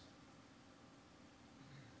gods.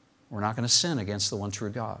 We're not going to sin against the one true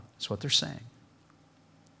God. That's what they're saying.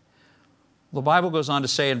 The Bible goes on to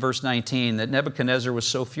say in verse 19 that Nebuchadnezzar was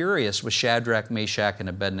so furious with Shadrach, Meshach, and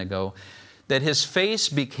Abednego that his face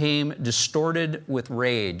became distorted with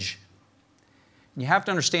rage. You have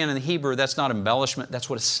to understand in the Hebrew, that's not embellishment, that's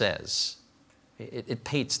what it says. It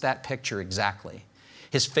paints that picture exactly.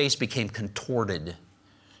 His face became contorted,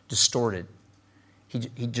 distorted.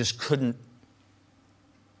 He just couldn't.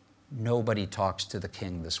 Nobody talks to the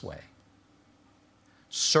king this way.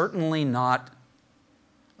 Certainly not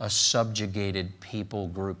a subjugated people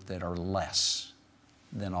group that are less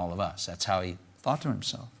than all of us. That's how he thought to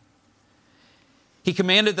himself. He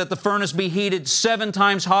commanded that the furnace be heated 7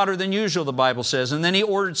 times hotter than usual, the Bible says. And then he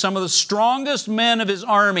ordered some of the strongest men of his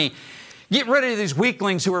army. Get rid of these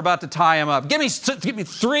weaklings who are about to tie him up. Give me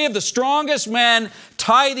 3 of the strongest men,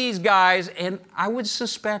 tie these guys. And I would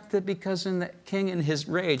suspect that because in the king in his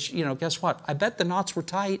rage, guess what? I bet the knots were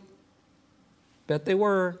tight. Bet they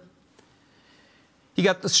were. He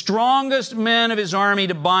got the strongest men of his army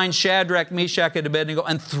to bind Shadrach, Meshach, and Abednego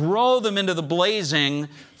and throw them into the blazing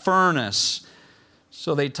furnace.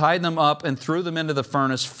 So they tied them up and threw them into the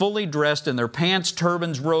furnace, fully dressed in their pants,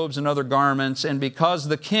 turbans, robes, and other garments. And because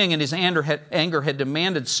the king in his anger had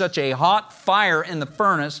demanded such a hot fire in the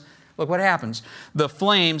furnace, Look what happens. The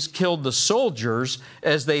flames killed the soldiers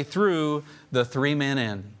as they threw the 3 men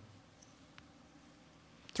in.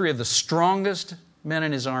 3 of the strongest men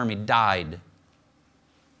in his army died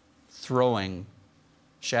throwing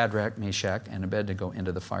Shadrach, Meshach, and Abednego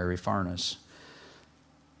into the fiery furnace.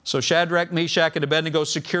 So Shadrach, Meshach, and Abednego,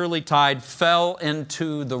 securely tied, fell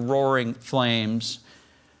into the roaring flames.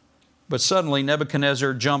 But suddenly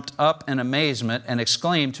Nebuchadnezzar jumped up in amazement and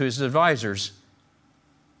exclaimed to his advisors,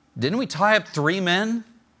 "Didn't we tie up 3 men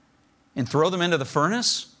and throw them into the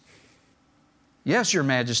furnace?" "Yes, Your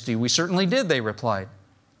Majesty, we certainly did," they replied.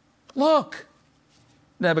 "Look,"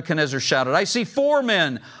 Nebuchadnezzar shouted, "I see 4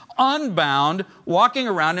 men unbound walking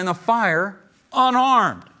around in the fire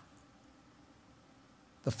unarmed.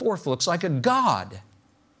 The 4th looks like a god."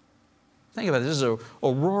 Think about it. This is a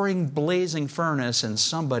roaring, blazing furnace, and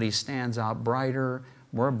somebody stands out brighter,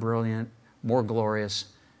 more brilliant, more glorious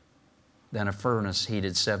than a furnace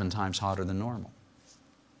heated 7 times hotter than normal.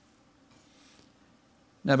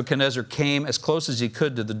 Nebuchadnezzar came as close as he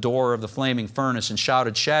could to the door of the flaming furnace and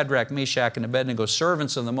shouted, "Shadrach, Meshach, and Abednego,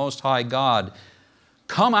 servants of the Most High God,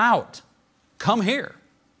 come out, come here."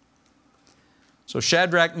 So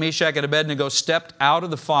Shadrach, Meshach, and Abednego stepped out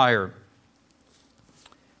of the fire.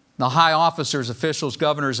 The high officers, officials,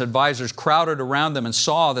 governors, advisors crowded around them and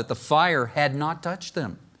saw that the fire had not touched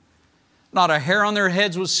them. Not a hair on their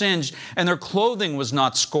heads was singed, and their clothing was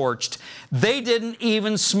not scorched. They didn't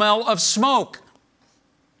even smell of smoke.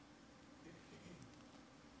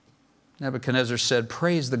 Nebuchadnezzar said,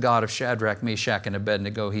 "Praise the God of Shadrach, Meshach, and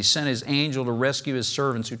Abednego. He sent His angel to rescue His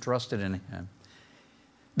servants who trusted in Him.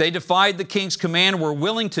 They defied the king's command, were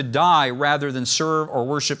willing to die rather than serve or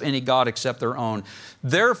worship any god except their own.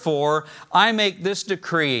 Therefore, I make this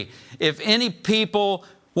decree: if any people,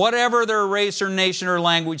 whatever their race or nation or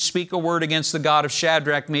language, speak a word against the God of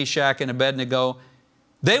Shadrach, Meshach, and Abednego,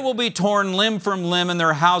 they will be torn limb from limb, and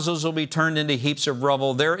their houses will be turned into heaps of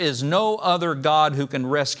rubble. There is no other God who can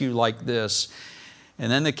rescue like this." And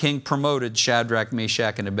then the king promoted Shadrach,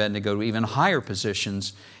 Meshach, and Abednego to even higher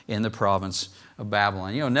positions in the province of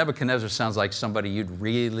Babylon. You know, Nebuchadnezzar sounds like somebody you'd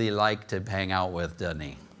really like to hang out with, doesn't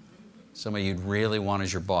he? Somebody you'd really want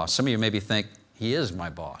as your boss. Some of you maybe think, he is my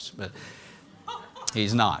boss, but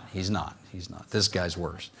he's not. He's not. He's not. This guy's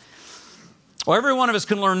worse. Well, every one of us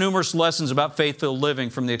can learn numerous lessons about faith-filled living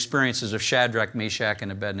from the experiences of Shadrach, Meshach,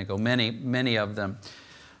 and Abednego, many of them.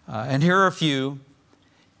 And here are a few,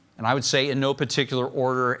 and I would say in no particular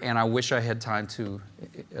order, and I wish I had time to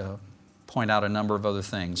point out a number of other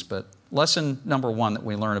things. But lesson number 1 that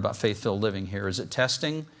we learn about faith-filled living here is that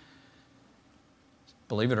testing,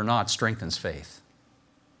 believe it or not, strengthens faith.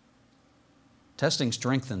 Testing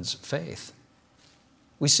strengthens faith.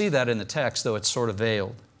 We see that in the text, though it's sort of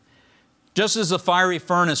veiled. Just as the fiery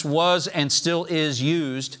furnace was and still is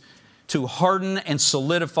used to harden and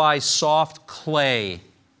solidify soft clay,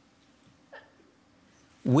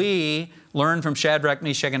 we learn from Shadrach,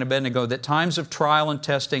 Meshach, and Abednego that times of trial and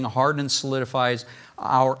testing harden and solidifies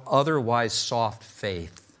our otherwise soft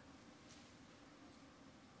faith.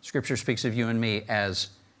 Scripture speaks of you and me as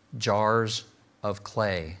jars of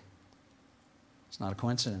clay. It's not a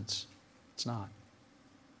coincidence. It's not.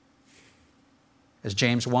 As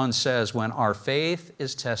James 1 says, when our faith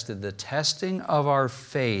is tested, the testing of our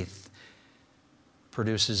faith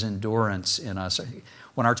produces endurance in us.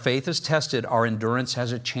 When our faith is tested, our endurance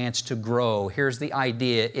has a chance to grow. Here's the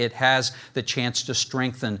idea. It has the chance to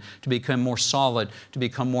strengthen, to become more solid, to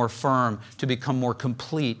become more firm, to become more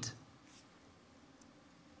complete.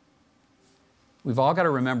 We've all got to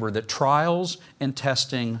remember that trials and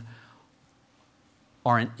testing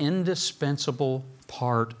are an indispensable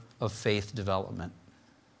part of faith development.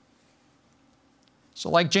 So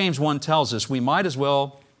like James 1 tells us, we might as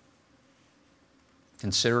well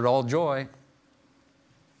consider it all joy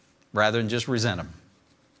rather than just resent them.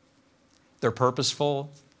 They're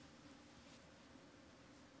purposeful,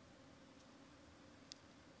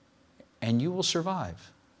 and you will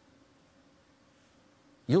survive.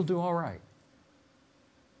 You'll do all right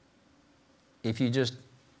if you just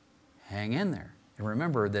hang in there. And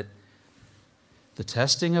remember that the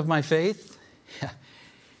testing of my faith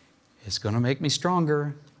is going to make me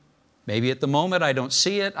stronger. Maybe at the moment I don't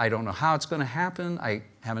see it. I don't know how it's going to happen. I'm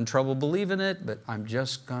having trouble believing it, but I'm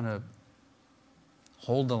just going to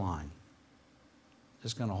hold the line.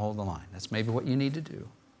 Just going to hold the line. That's maybe what you need to do.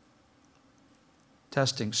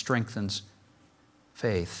 Testing strengthens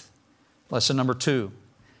faith. Lesson number 2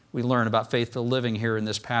 we learn about faithful living here in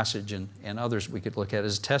this passage, and others we could look at,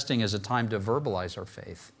 is testing is a time to verbalize our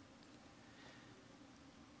faith.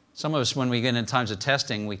 Some of us, when we get into times of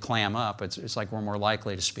testing, we clam up. It's like we're more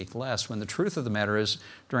likely to speak less, when the truth of the matter is,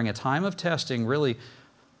 during a time of testing, really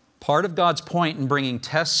part of God's point in bringing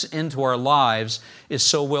tests into our lives is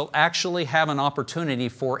so we'll actually have an opportunity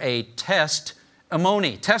for a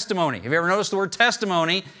testimony. Testimony. Have you ever noticed the word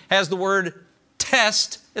testimony has the word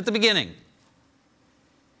test at the beginning?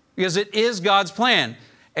 Because it is God's plan.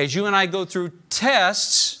 As you and I go through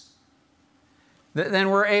tests, then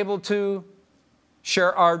we're able to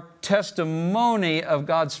share our testimony of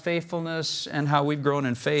God's faithfulness and how we've grown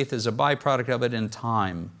in faith as a byproduct of it in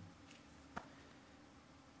time.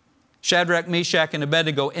 Shadrach, Meshach, and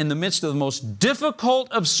Abednego, in the midst of the most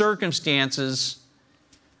difficult of circumstances,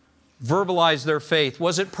 verbalized their faith.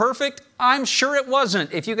 Was it perfect? I'm sure it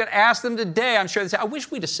wasn't. If you could ask them today, I'm sure they'd say, I wish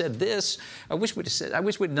we'd have said this. I wish we'd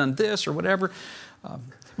have done this or whatever.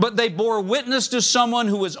 But they bore witness to someone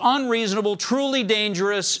who was unreasonable, truly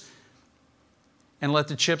dangerous, and let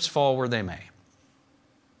the chips fall where they may.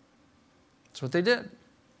 That's what they did.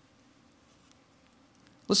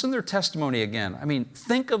 Listen to their testimony again. I mean,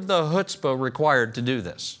 think of the chutzpah required to do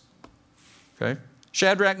this. Okay?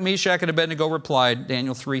 Shadrach, Meshach, and Abednego replied,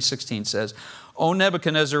 Daniel 3:16 says, O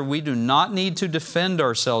Nebuchadnezzar, we do not need to defend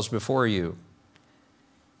ourselves before you.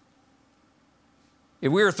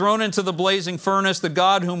 If we are thrown into the blazing furnace, the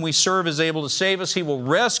God whom we serve is able to save us. He will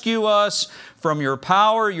rescue us from your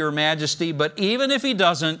power, your majesty. But even if He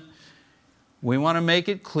doesn't, we want to make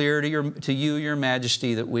it clear to you, your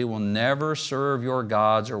majesty, that we will never serve your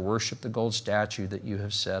gods or worship the gold statue that you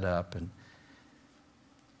have set up. And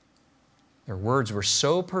their words were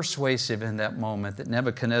so persuasive in that moment that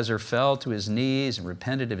Nebuchadnezzar fell to his knees and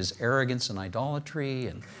repented of his arrogance and idolatry.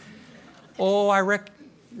 And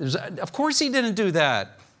of course he didn't do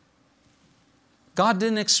that. God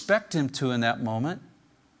didn't expect him to in that moment.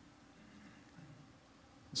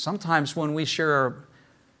 Sometimes when we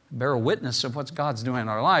bear witness of what God's doing in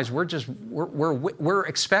our lives, we're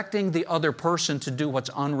expecting the other person to do what's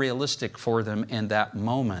unrealistic for them in that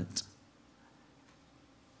moment.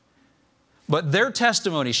 But their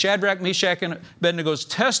testimony, Shadrach, Meshach, and Abednego's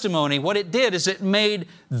testimony, what it did is it made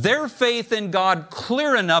their faith in God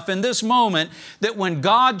clear enough in this moment that when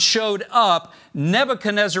God showed up,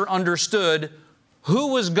 Nebuchadnezzar understood who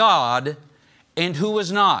was God and who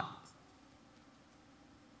was not.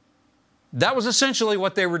 That was essentially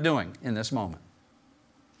what they were doing in this moment.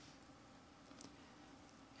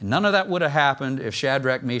 And none of that would have happened if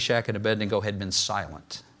Shadrach, Meshach, and Abednego had been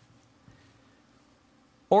silent.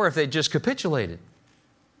 Or if they just capitulated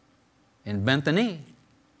and bent the knee,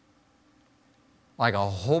 like a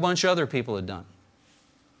whole bunch of other people had done.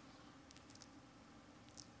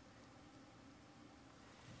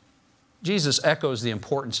 Jesus echoes the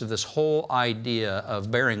importance of this whole idea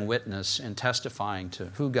of bearing witness and testifying to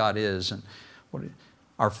who God is and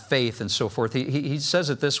our faith and so forth. He says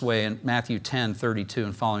it this way in Matthew 10:32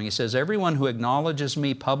 and following. He says, everyone who acknowledges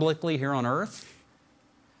me publicly here on earth,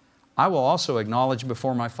 I will also acknowledge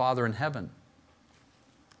before my Father in heaven.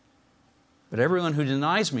 But everyone who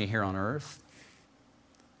denies me here on earth,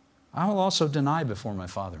 I will also deny before my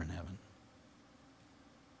Father in heaven.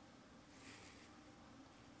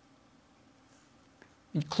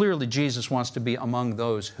 And clearly, Jesus wants to be among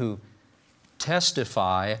those who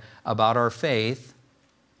testify about our faith,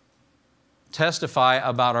 testify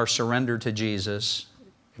about our surrender to Jesus,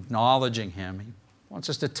 acknowledging Him. He wants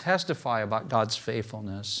us to testify about God's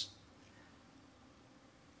faithfulness.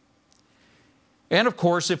 And of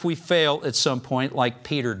course, if we fail at some point, like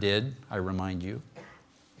Peter did, I remind you,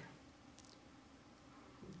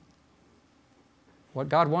 what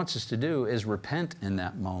God wants us to do is repent in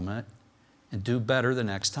that moment and do better the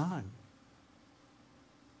next time.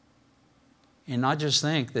 And not just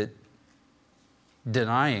think that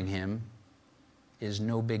denying Him is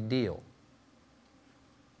no big deal.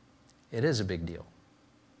 It is a big deal.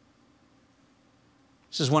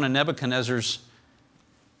 This is one of Nebuchadnezzar's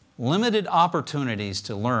limited opportunities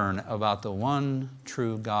to learn about the one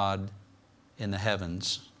true God in the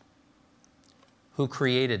heavens who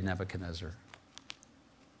created Nebuchadnezzar.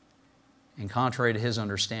 And contrary to his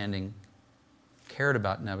understanding, cared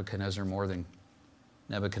about Nebuchadnezzar more than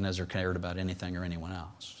Nebuchadnezzar cared about anything or anyone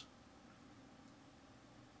else.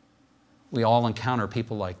 We all encounter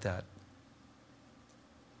people like that.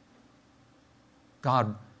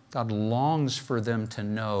 God longs for them to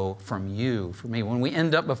know from you, from me. When we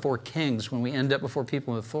end up before kings, when we end up before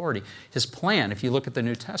people in authority, His plan, if you look at the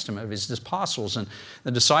New Testament of His apostles and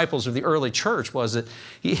the disciples of the early church, was that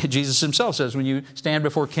Jesus Himself says, when you stand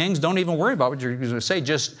before kings, don't even worry about what you're going to say.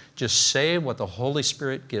 Just say what the Holy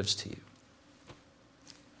Spirit gives to you.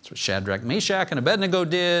 That's what Shadrach, Meshach, and Abednego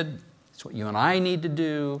did. That's It's what you and I need to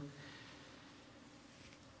do,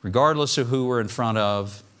 regardless of who we're in front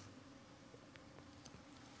of.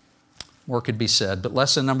 More could be said, but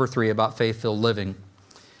lesson number 3 about faith-filled living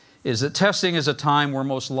is that testing is a time we're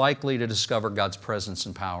most likely to discover God's presence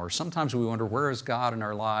and power. Sometimes we wonder, where is God in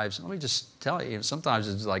our lives? Let me just tell you, sometimes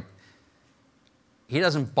it's like He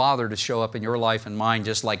doesn't bother to show up in your life and mine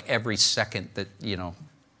just like every second that,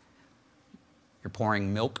 you're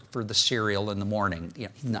pouring milk for the cereal in the morning. He's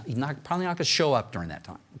probably not going to show up during that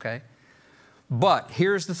time, okay? But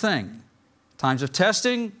here's the thing. Times of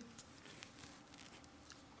testing,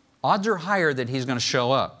 odds are higher that He's going to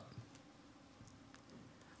show up.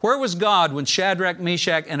 Where was God when Shadrach,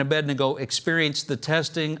 Meshach, and Abednego experienced the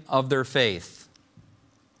testing of their faith?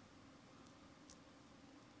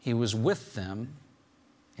 He was with them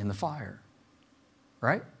in the fire.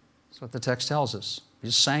 Right? That's what the text tells us. We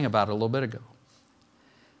just sang about it a little bit ago.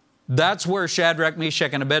 That's where Shadrach,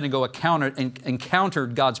 Meshach, and Abednego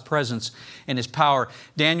encountered God's presence and His power.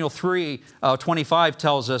 Daniel 3:25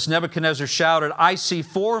 tells us, Nebuchadnezzar shouted, I see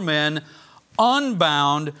 4 men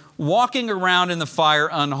unbound, walking around in the fire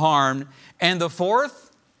unharmed, and the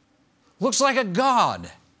 4th looks like a god.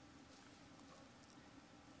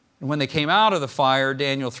 And when they came out of the fire,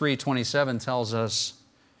 Daniel 3:27 tells us,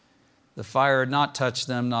 the fire had not touched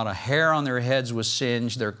them, not a hair on their heads was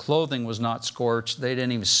singed, their clothing was not scorched, they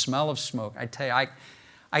didn't even smell of smoke. I tell you,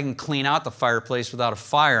 I can clean out the fireplace without a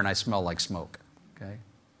fire and I smell like smoke. Okay?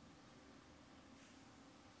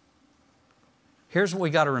 Here's what we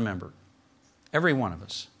got to remember. Every one of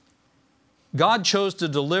us. God chose to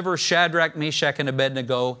deliver Shadrach, Meshach, and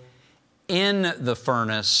Abednego in the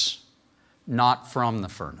furnace, not from the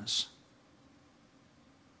furnace.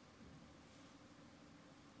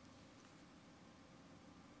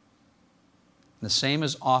 The same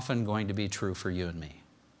is often going to be true for you and me.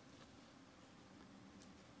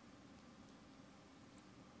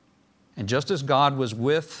 And just as God was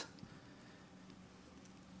with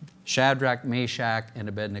Shadrach, Meshach, and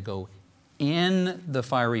Abednego in the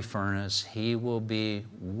fiery furnace, He will be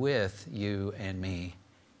with you and me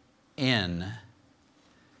in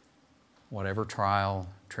whatever trial,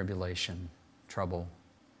 tribulation, trouble,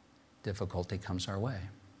 difficulty comes our way.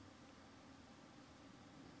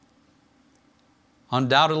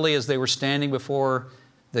 Undoubtedly, as they were standing before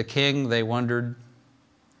the king, they wondered.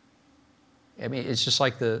 I mean, it's just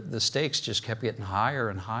like the stakes just kept getting higher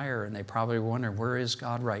and higher, and they probably wondered, where is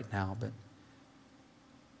God right now? But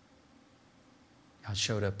God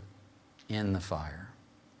showed up in the fire.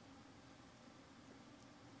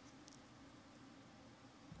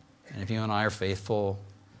 And if you and I are faithful,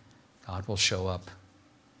 God will show up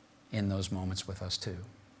in those moments with us too.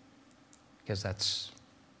 Because that's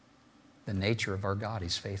the nature of our God.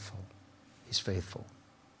 He's faithful. He's faithful.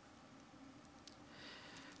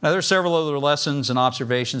 Now, there are several other lessons and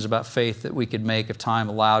observations about faith that we could make if time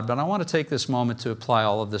allowed, but I want to take this moment to apply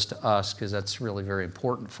all of this to us because that's really very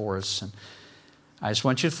important for us. And I just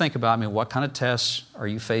want you to think about, what kind of tests are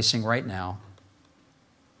you facing right now?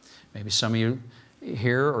 Maybe some of you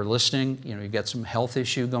here or listening, you've got some health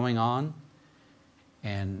issue going on,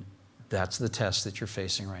 and that's the test that you're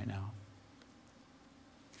facing right now.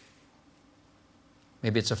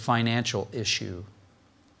 Maybe it's a financial issue.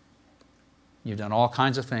 You've done all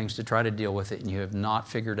kinds of things to try to deal with it, and you have not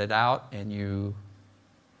figured it out, and you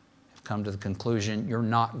have come to the conclusion you're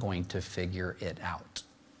not going to figure it out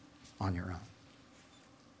on your own.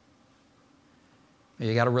 Maybe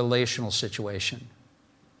you got a relational situation.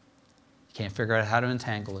 You can't figure out how to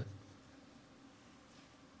entangle it.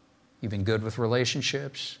 You've been good with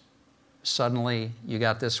relationships. Suddenly, you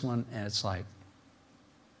got this one, and it's like,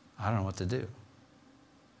 I don't know what to do.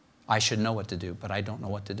 I should know what to do, but I don't know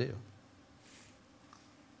what to do.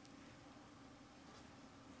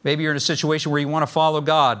 Maybe you're in a situation where you want to follow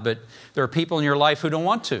God, but there are people in your life who don't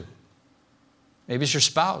want to. Maybe it's your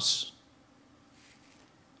spouse.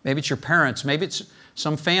 Maybe it's your parents. Maybe it's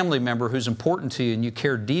some family member who's important to you and you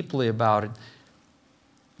care deeply about it.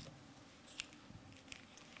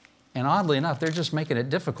 And oddly enough, they're just making it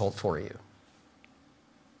difficult for you.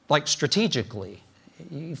 Like strategically.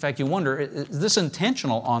 In fact, you wonder, is this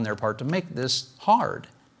intentional on their part to make this hard?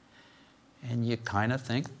 And you kind of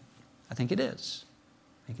think, I think it is.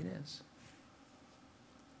 I think it is.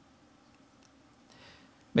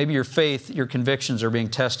 Maybe your faith, your convictions are being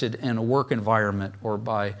tested in a work environment or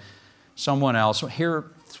by someone else. Here's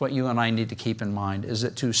what you and I need to keep in mind, is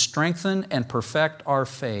that to strengthen and perfect our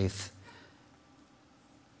faith,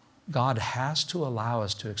 God has to allow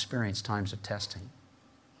us to experience times of testing.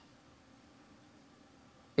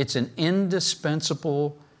 It's an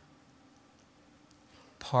indispensable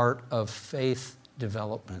part of faith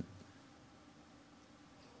development.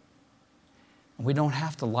 We don't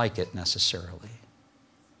have to like it necessarily.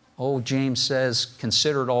 Oh, James says,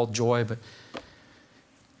 consider it all joy, but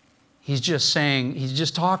he's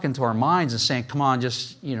just talking to our minds and saying, come on,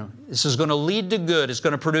 this is going to lead to good. It's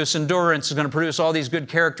going to produce endurance. It's going to produce all these good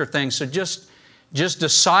character things. So just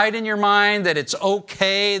decide in your mind that it's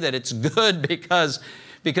okay, that it's good, because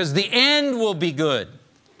the end will be good.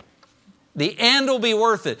 The end will be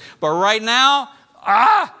worth it. But right now,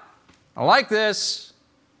 I like this.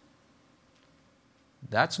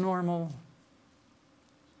 That's normal.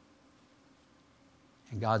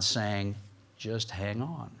 And God's saying, just hang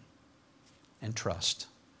on and trust.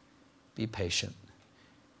 Be patient.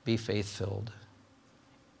 Be faith-filled.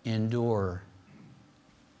 Endure.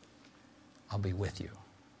 I'll be with you.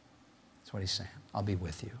 That's what he's saying. I'll be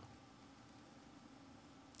with you.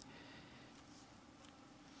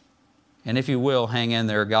 And if you will, hang in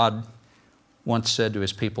there. God once said to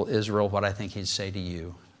his people Israel what I think he'd say to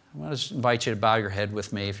you. I want to invite you to bow your head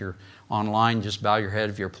with me. If you're online, just bow your head.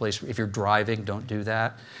 If you're driving, don't do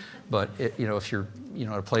that. But if you're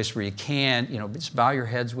at a place where you can, just bow your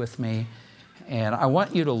heads with me. And I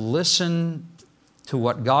want you to listen to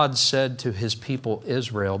what God said to his people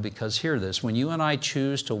Israel, because hear this, when you and I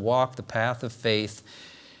choose to walk the path of faith,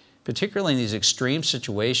 particularly in these extreme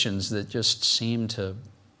situations that just seem to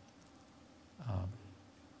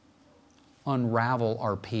unravel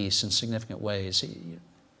our peace in significant ways.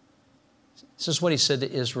 This is what he said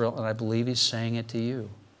to Israel, and I believe he's saying it to you.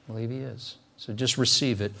 I believe he is. So just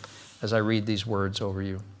receive it as I read these words over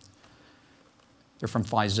you. They're from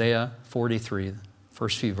Isaiah 43. The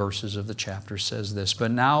first few verses of the chapter says this, "But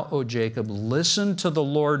now, O Jacob, listen to the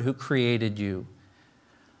Lord who created you.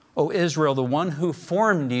 O Israel, the one who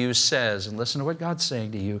formed you says," and listen to what God's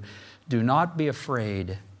saying to you, "Do not be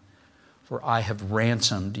afraid, for I have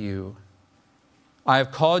ransomed you. I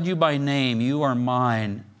have called you by name, you are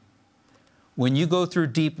mine. When you go through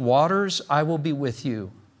deep waters, I will be with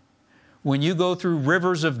you. When you go through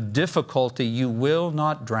rivers of difficulty, you will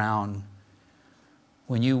not drown.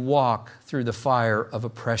 When you walk through the fire of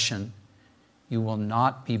oppression, you will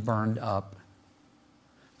not be burned up.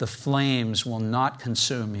 The flames will not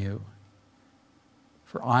consume you.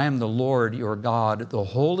 For I am the Lord your God, the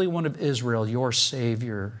Holy One of Israel, your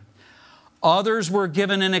Savior. Others were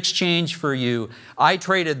given in exchange for you. I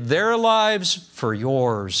traded their lives for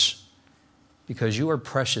yours, because you are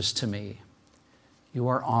precious to me. You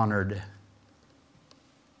are honored,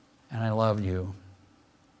 and I love you."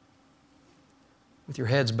 With your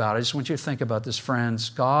heads bowed, I just want you to think about this, friends.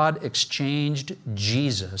 God exchanged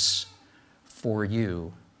Jesus for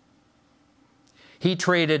you. He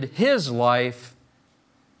traded his life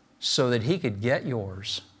so that he could get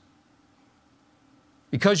yours.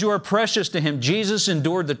 Because you are precious to him, Jesus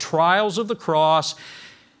endured the trials of the cross,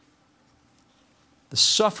 the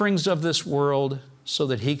sufferings of this world, so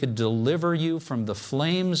that he could deliver you from the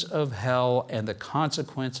flames of hell and the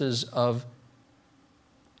consequences of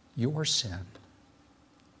your sin.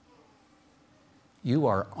 You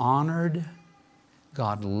are honored.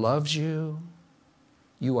 God loves you.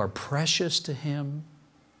 You are precious to him.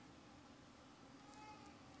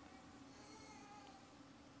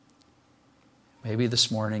 Maybe this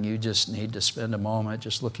morning you just need to spend a moment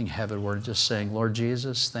just looking heavenward and just saying, "Lord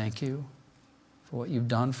Jesus, thank you for what you've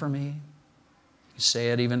done for me." You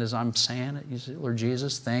say it even as I'm saying it. You say, "Lord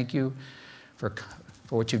Jesus, thank you for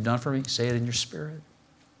what you've done for me." Say it in your spirit.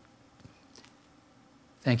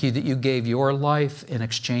 Thank you that you gave your life in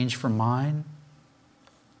exchange for mine.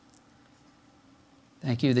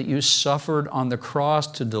 Thank you that you suffered on the cross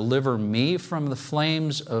to deliver me from the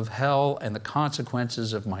flames of hell and the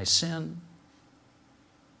consequences of my sin.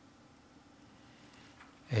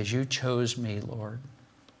 As you chose me, Lord,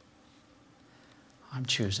 I'm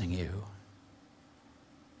choosing you.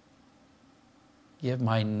 Give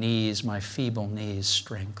my knees, my feeble knees,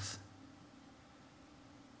 strength.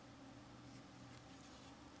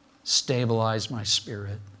 Stabilize my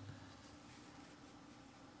spirit.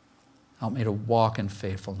 Help me to walk in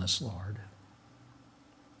faithfulness, Lord.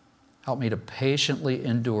 Help me to patiently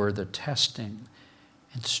endure the testing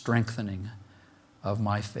and strengthening of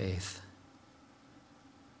my faith,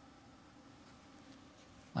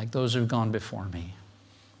 like those who've gone before me,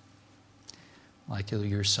 like you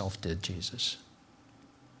yourself did, Jesus.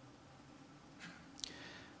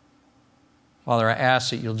 Father, I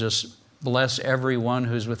ask that you'll just bless everyone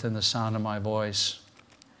who's within the sound of my voice,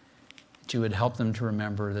 that you would help them to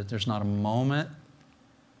remember that there's not a moment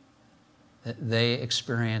that they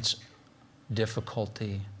experience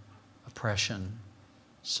difficulty, oppression,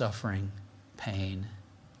 suffering, pain,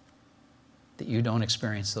 that you don't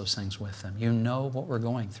experience those things with them. You know what we're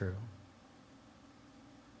going through.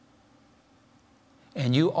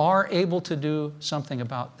 And you are able to do something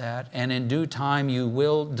about that. And in due time, you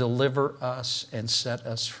will deliver us and set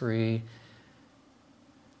us free.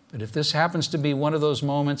 But if this happens to be one of those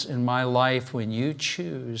moments in my life when you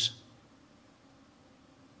choose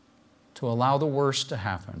to allow the worst to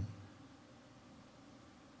happen,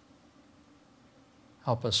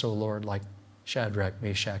 help us, O Lord, like Shadrach,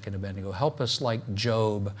 Meshach, and Abednego. Help us like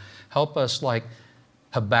Job. Help us like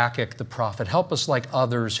Habakkuk the prophet. Help us like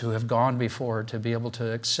others who have gone before to be able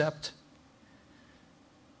to accept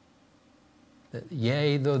that,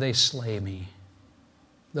 yea, though they slay me,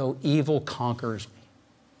 though evil conquers me,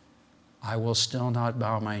 I will still not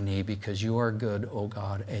bow my knee, because you are good, O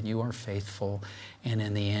God, and you are faithful, and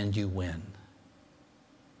in the end you win.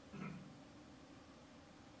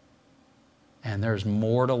 And there's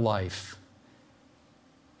more to life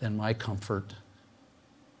than my comfort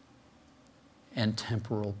and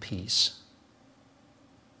temporal peace.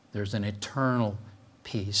 There's an eternal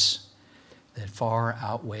peace that far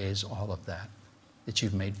outweighs all of that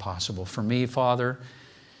you've made possible for me, Father,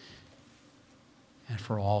 and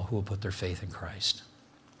for all who will put their faith in Christ.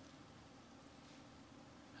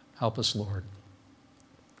 Help us, Lord,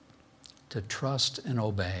 to trust and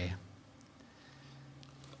obey,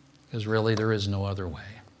 because really there is no other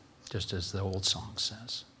way, just as the old song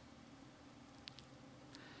says.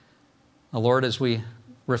 Now, Lord, as we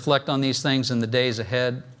reflect on these things in the days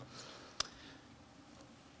ahead,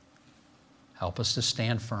 help us to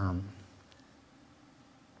stand firm.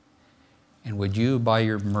 And would you, by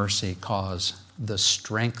your mercy, cause the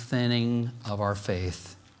strengthening of our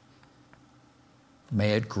faith,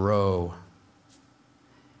 may it grow,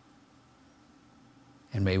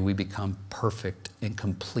 and may we become perfect and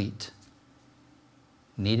complete,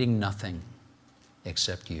 needing nothing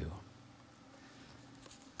except you.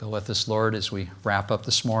 Go with us, Lord, as we wrap up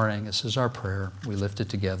this morning. This is our prayer. We lift it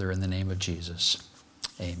together in the name of Jesus.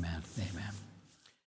 Amen. Amen.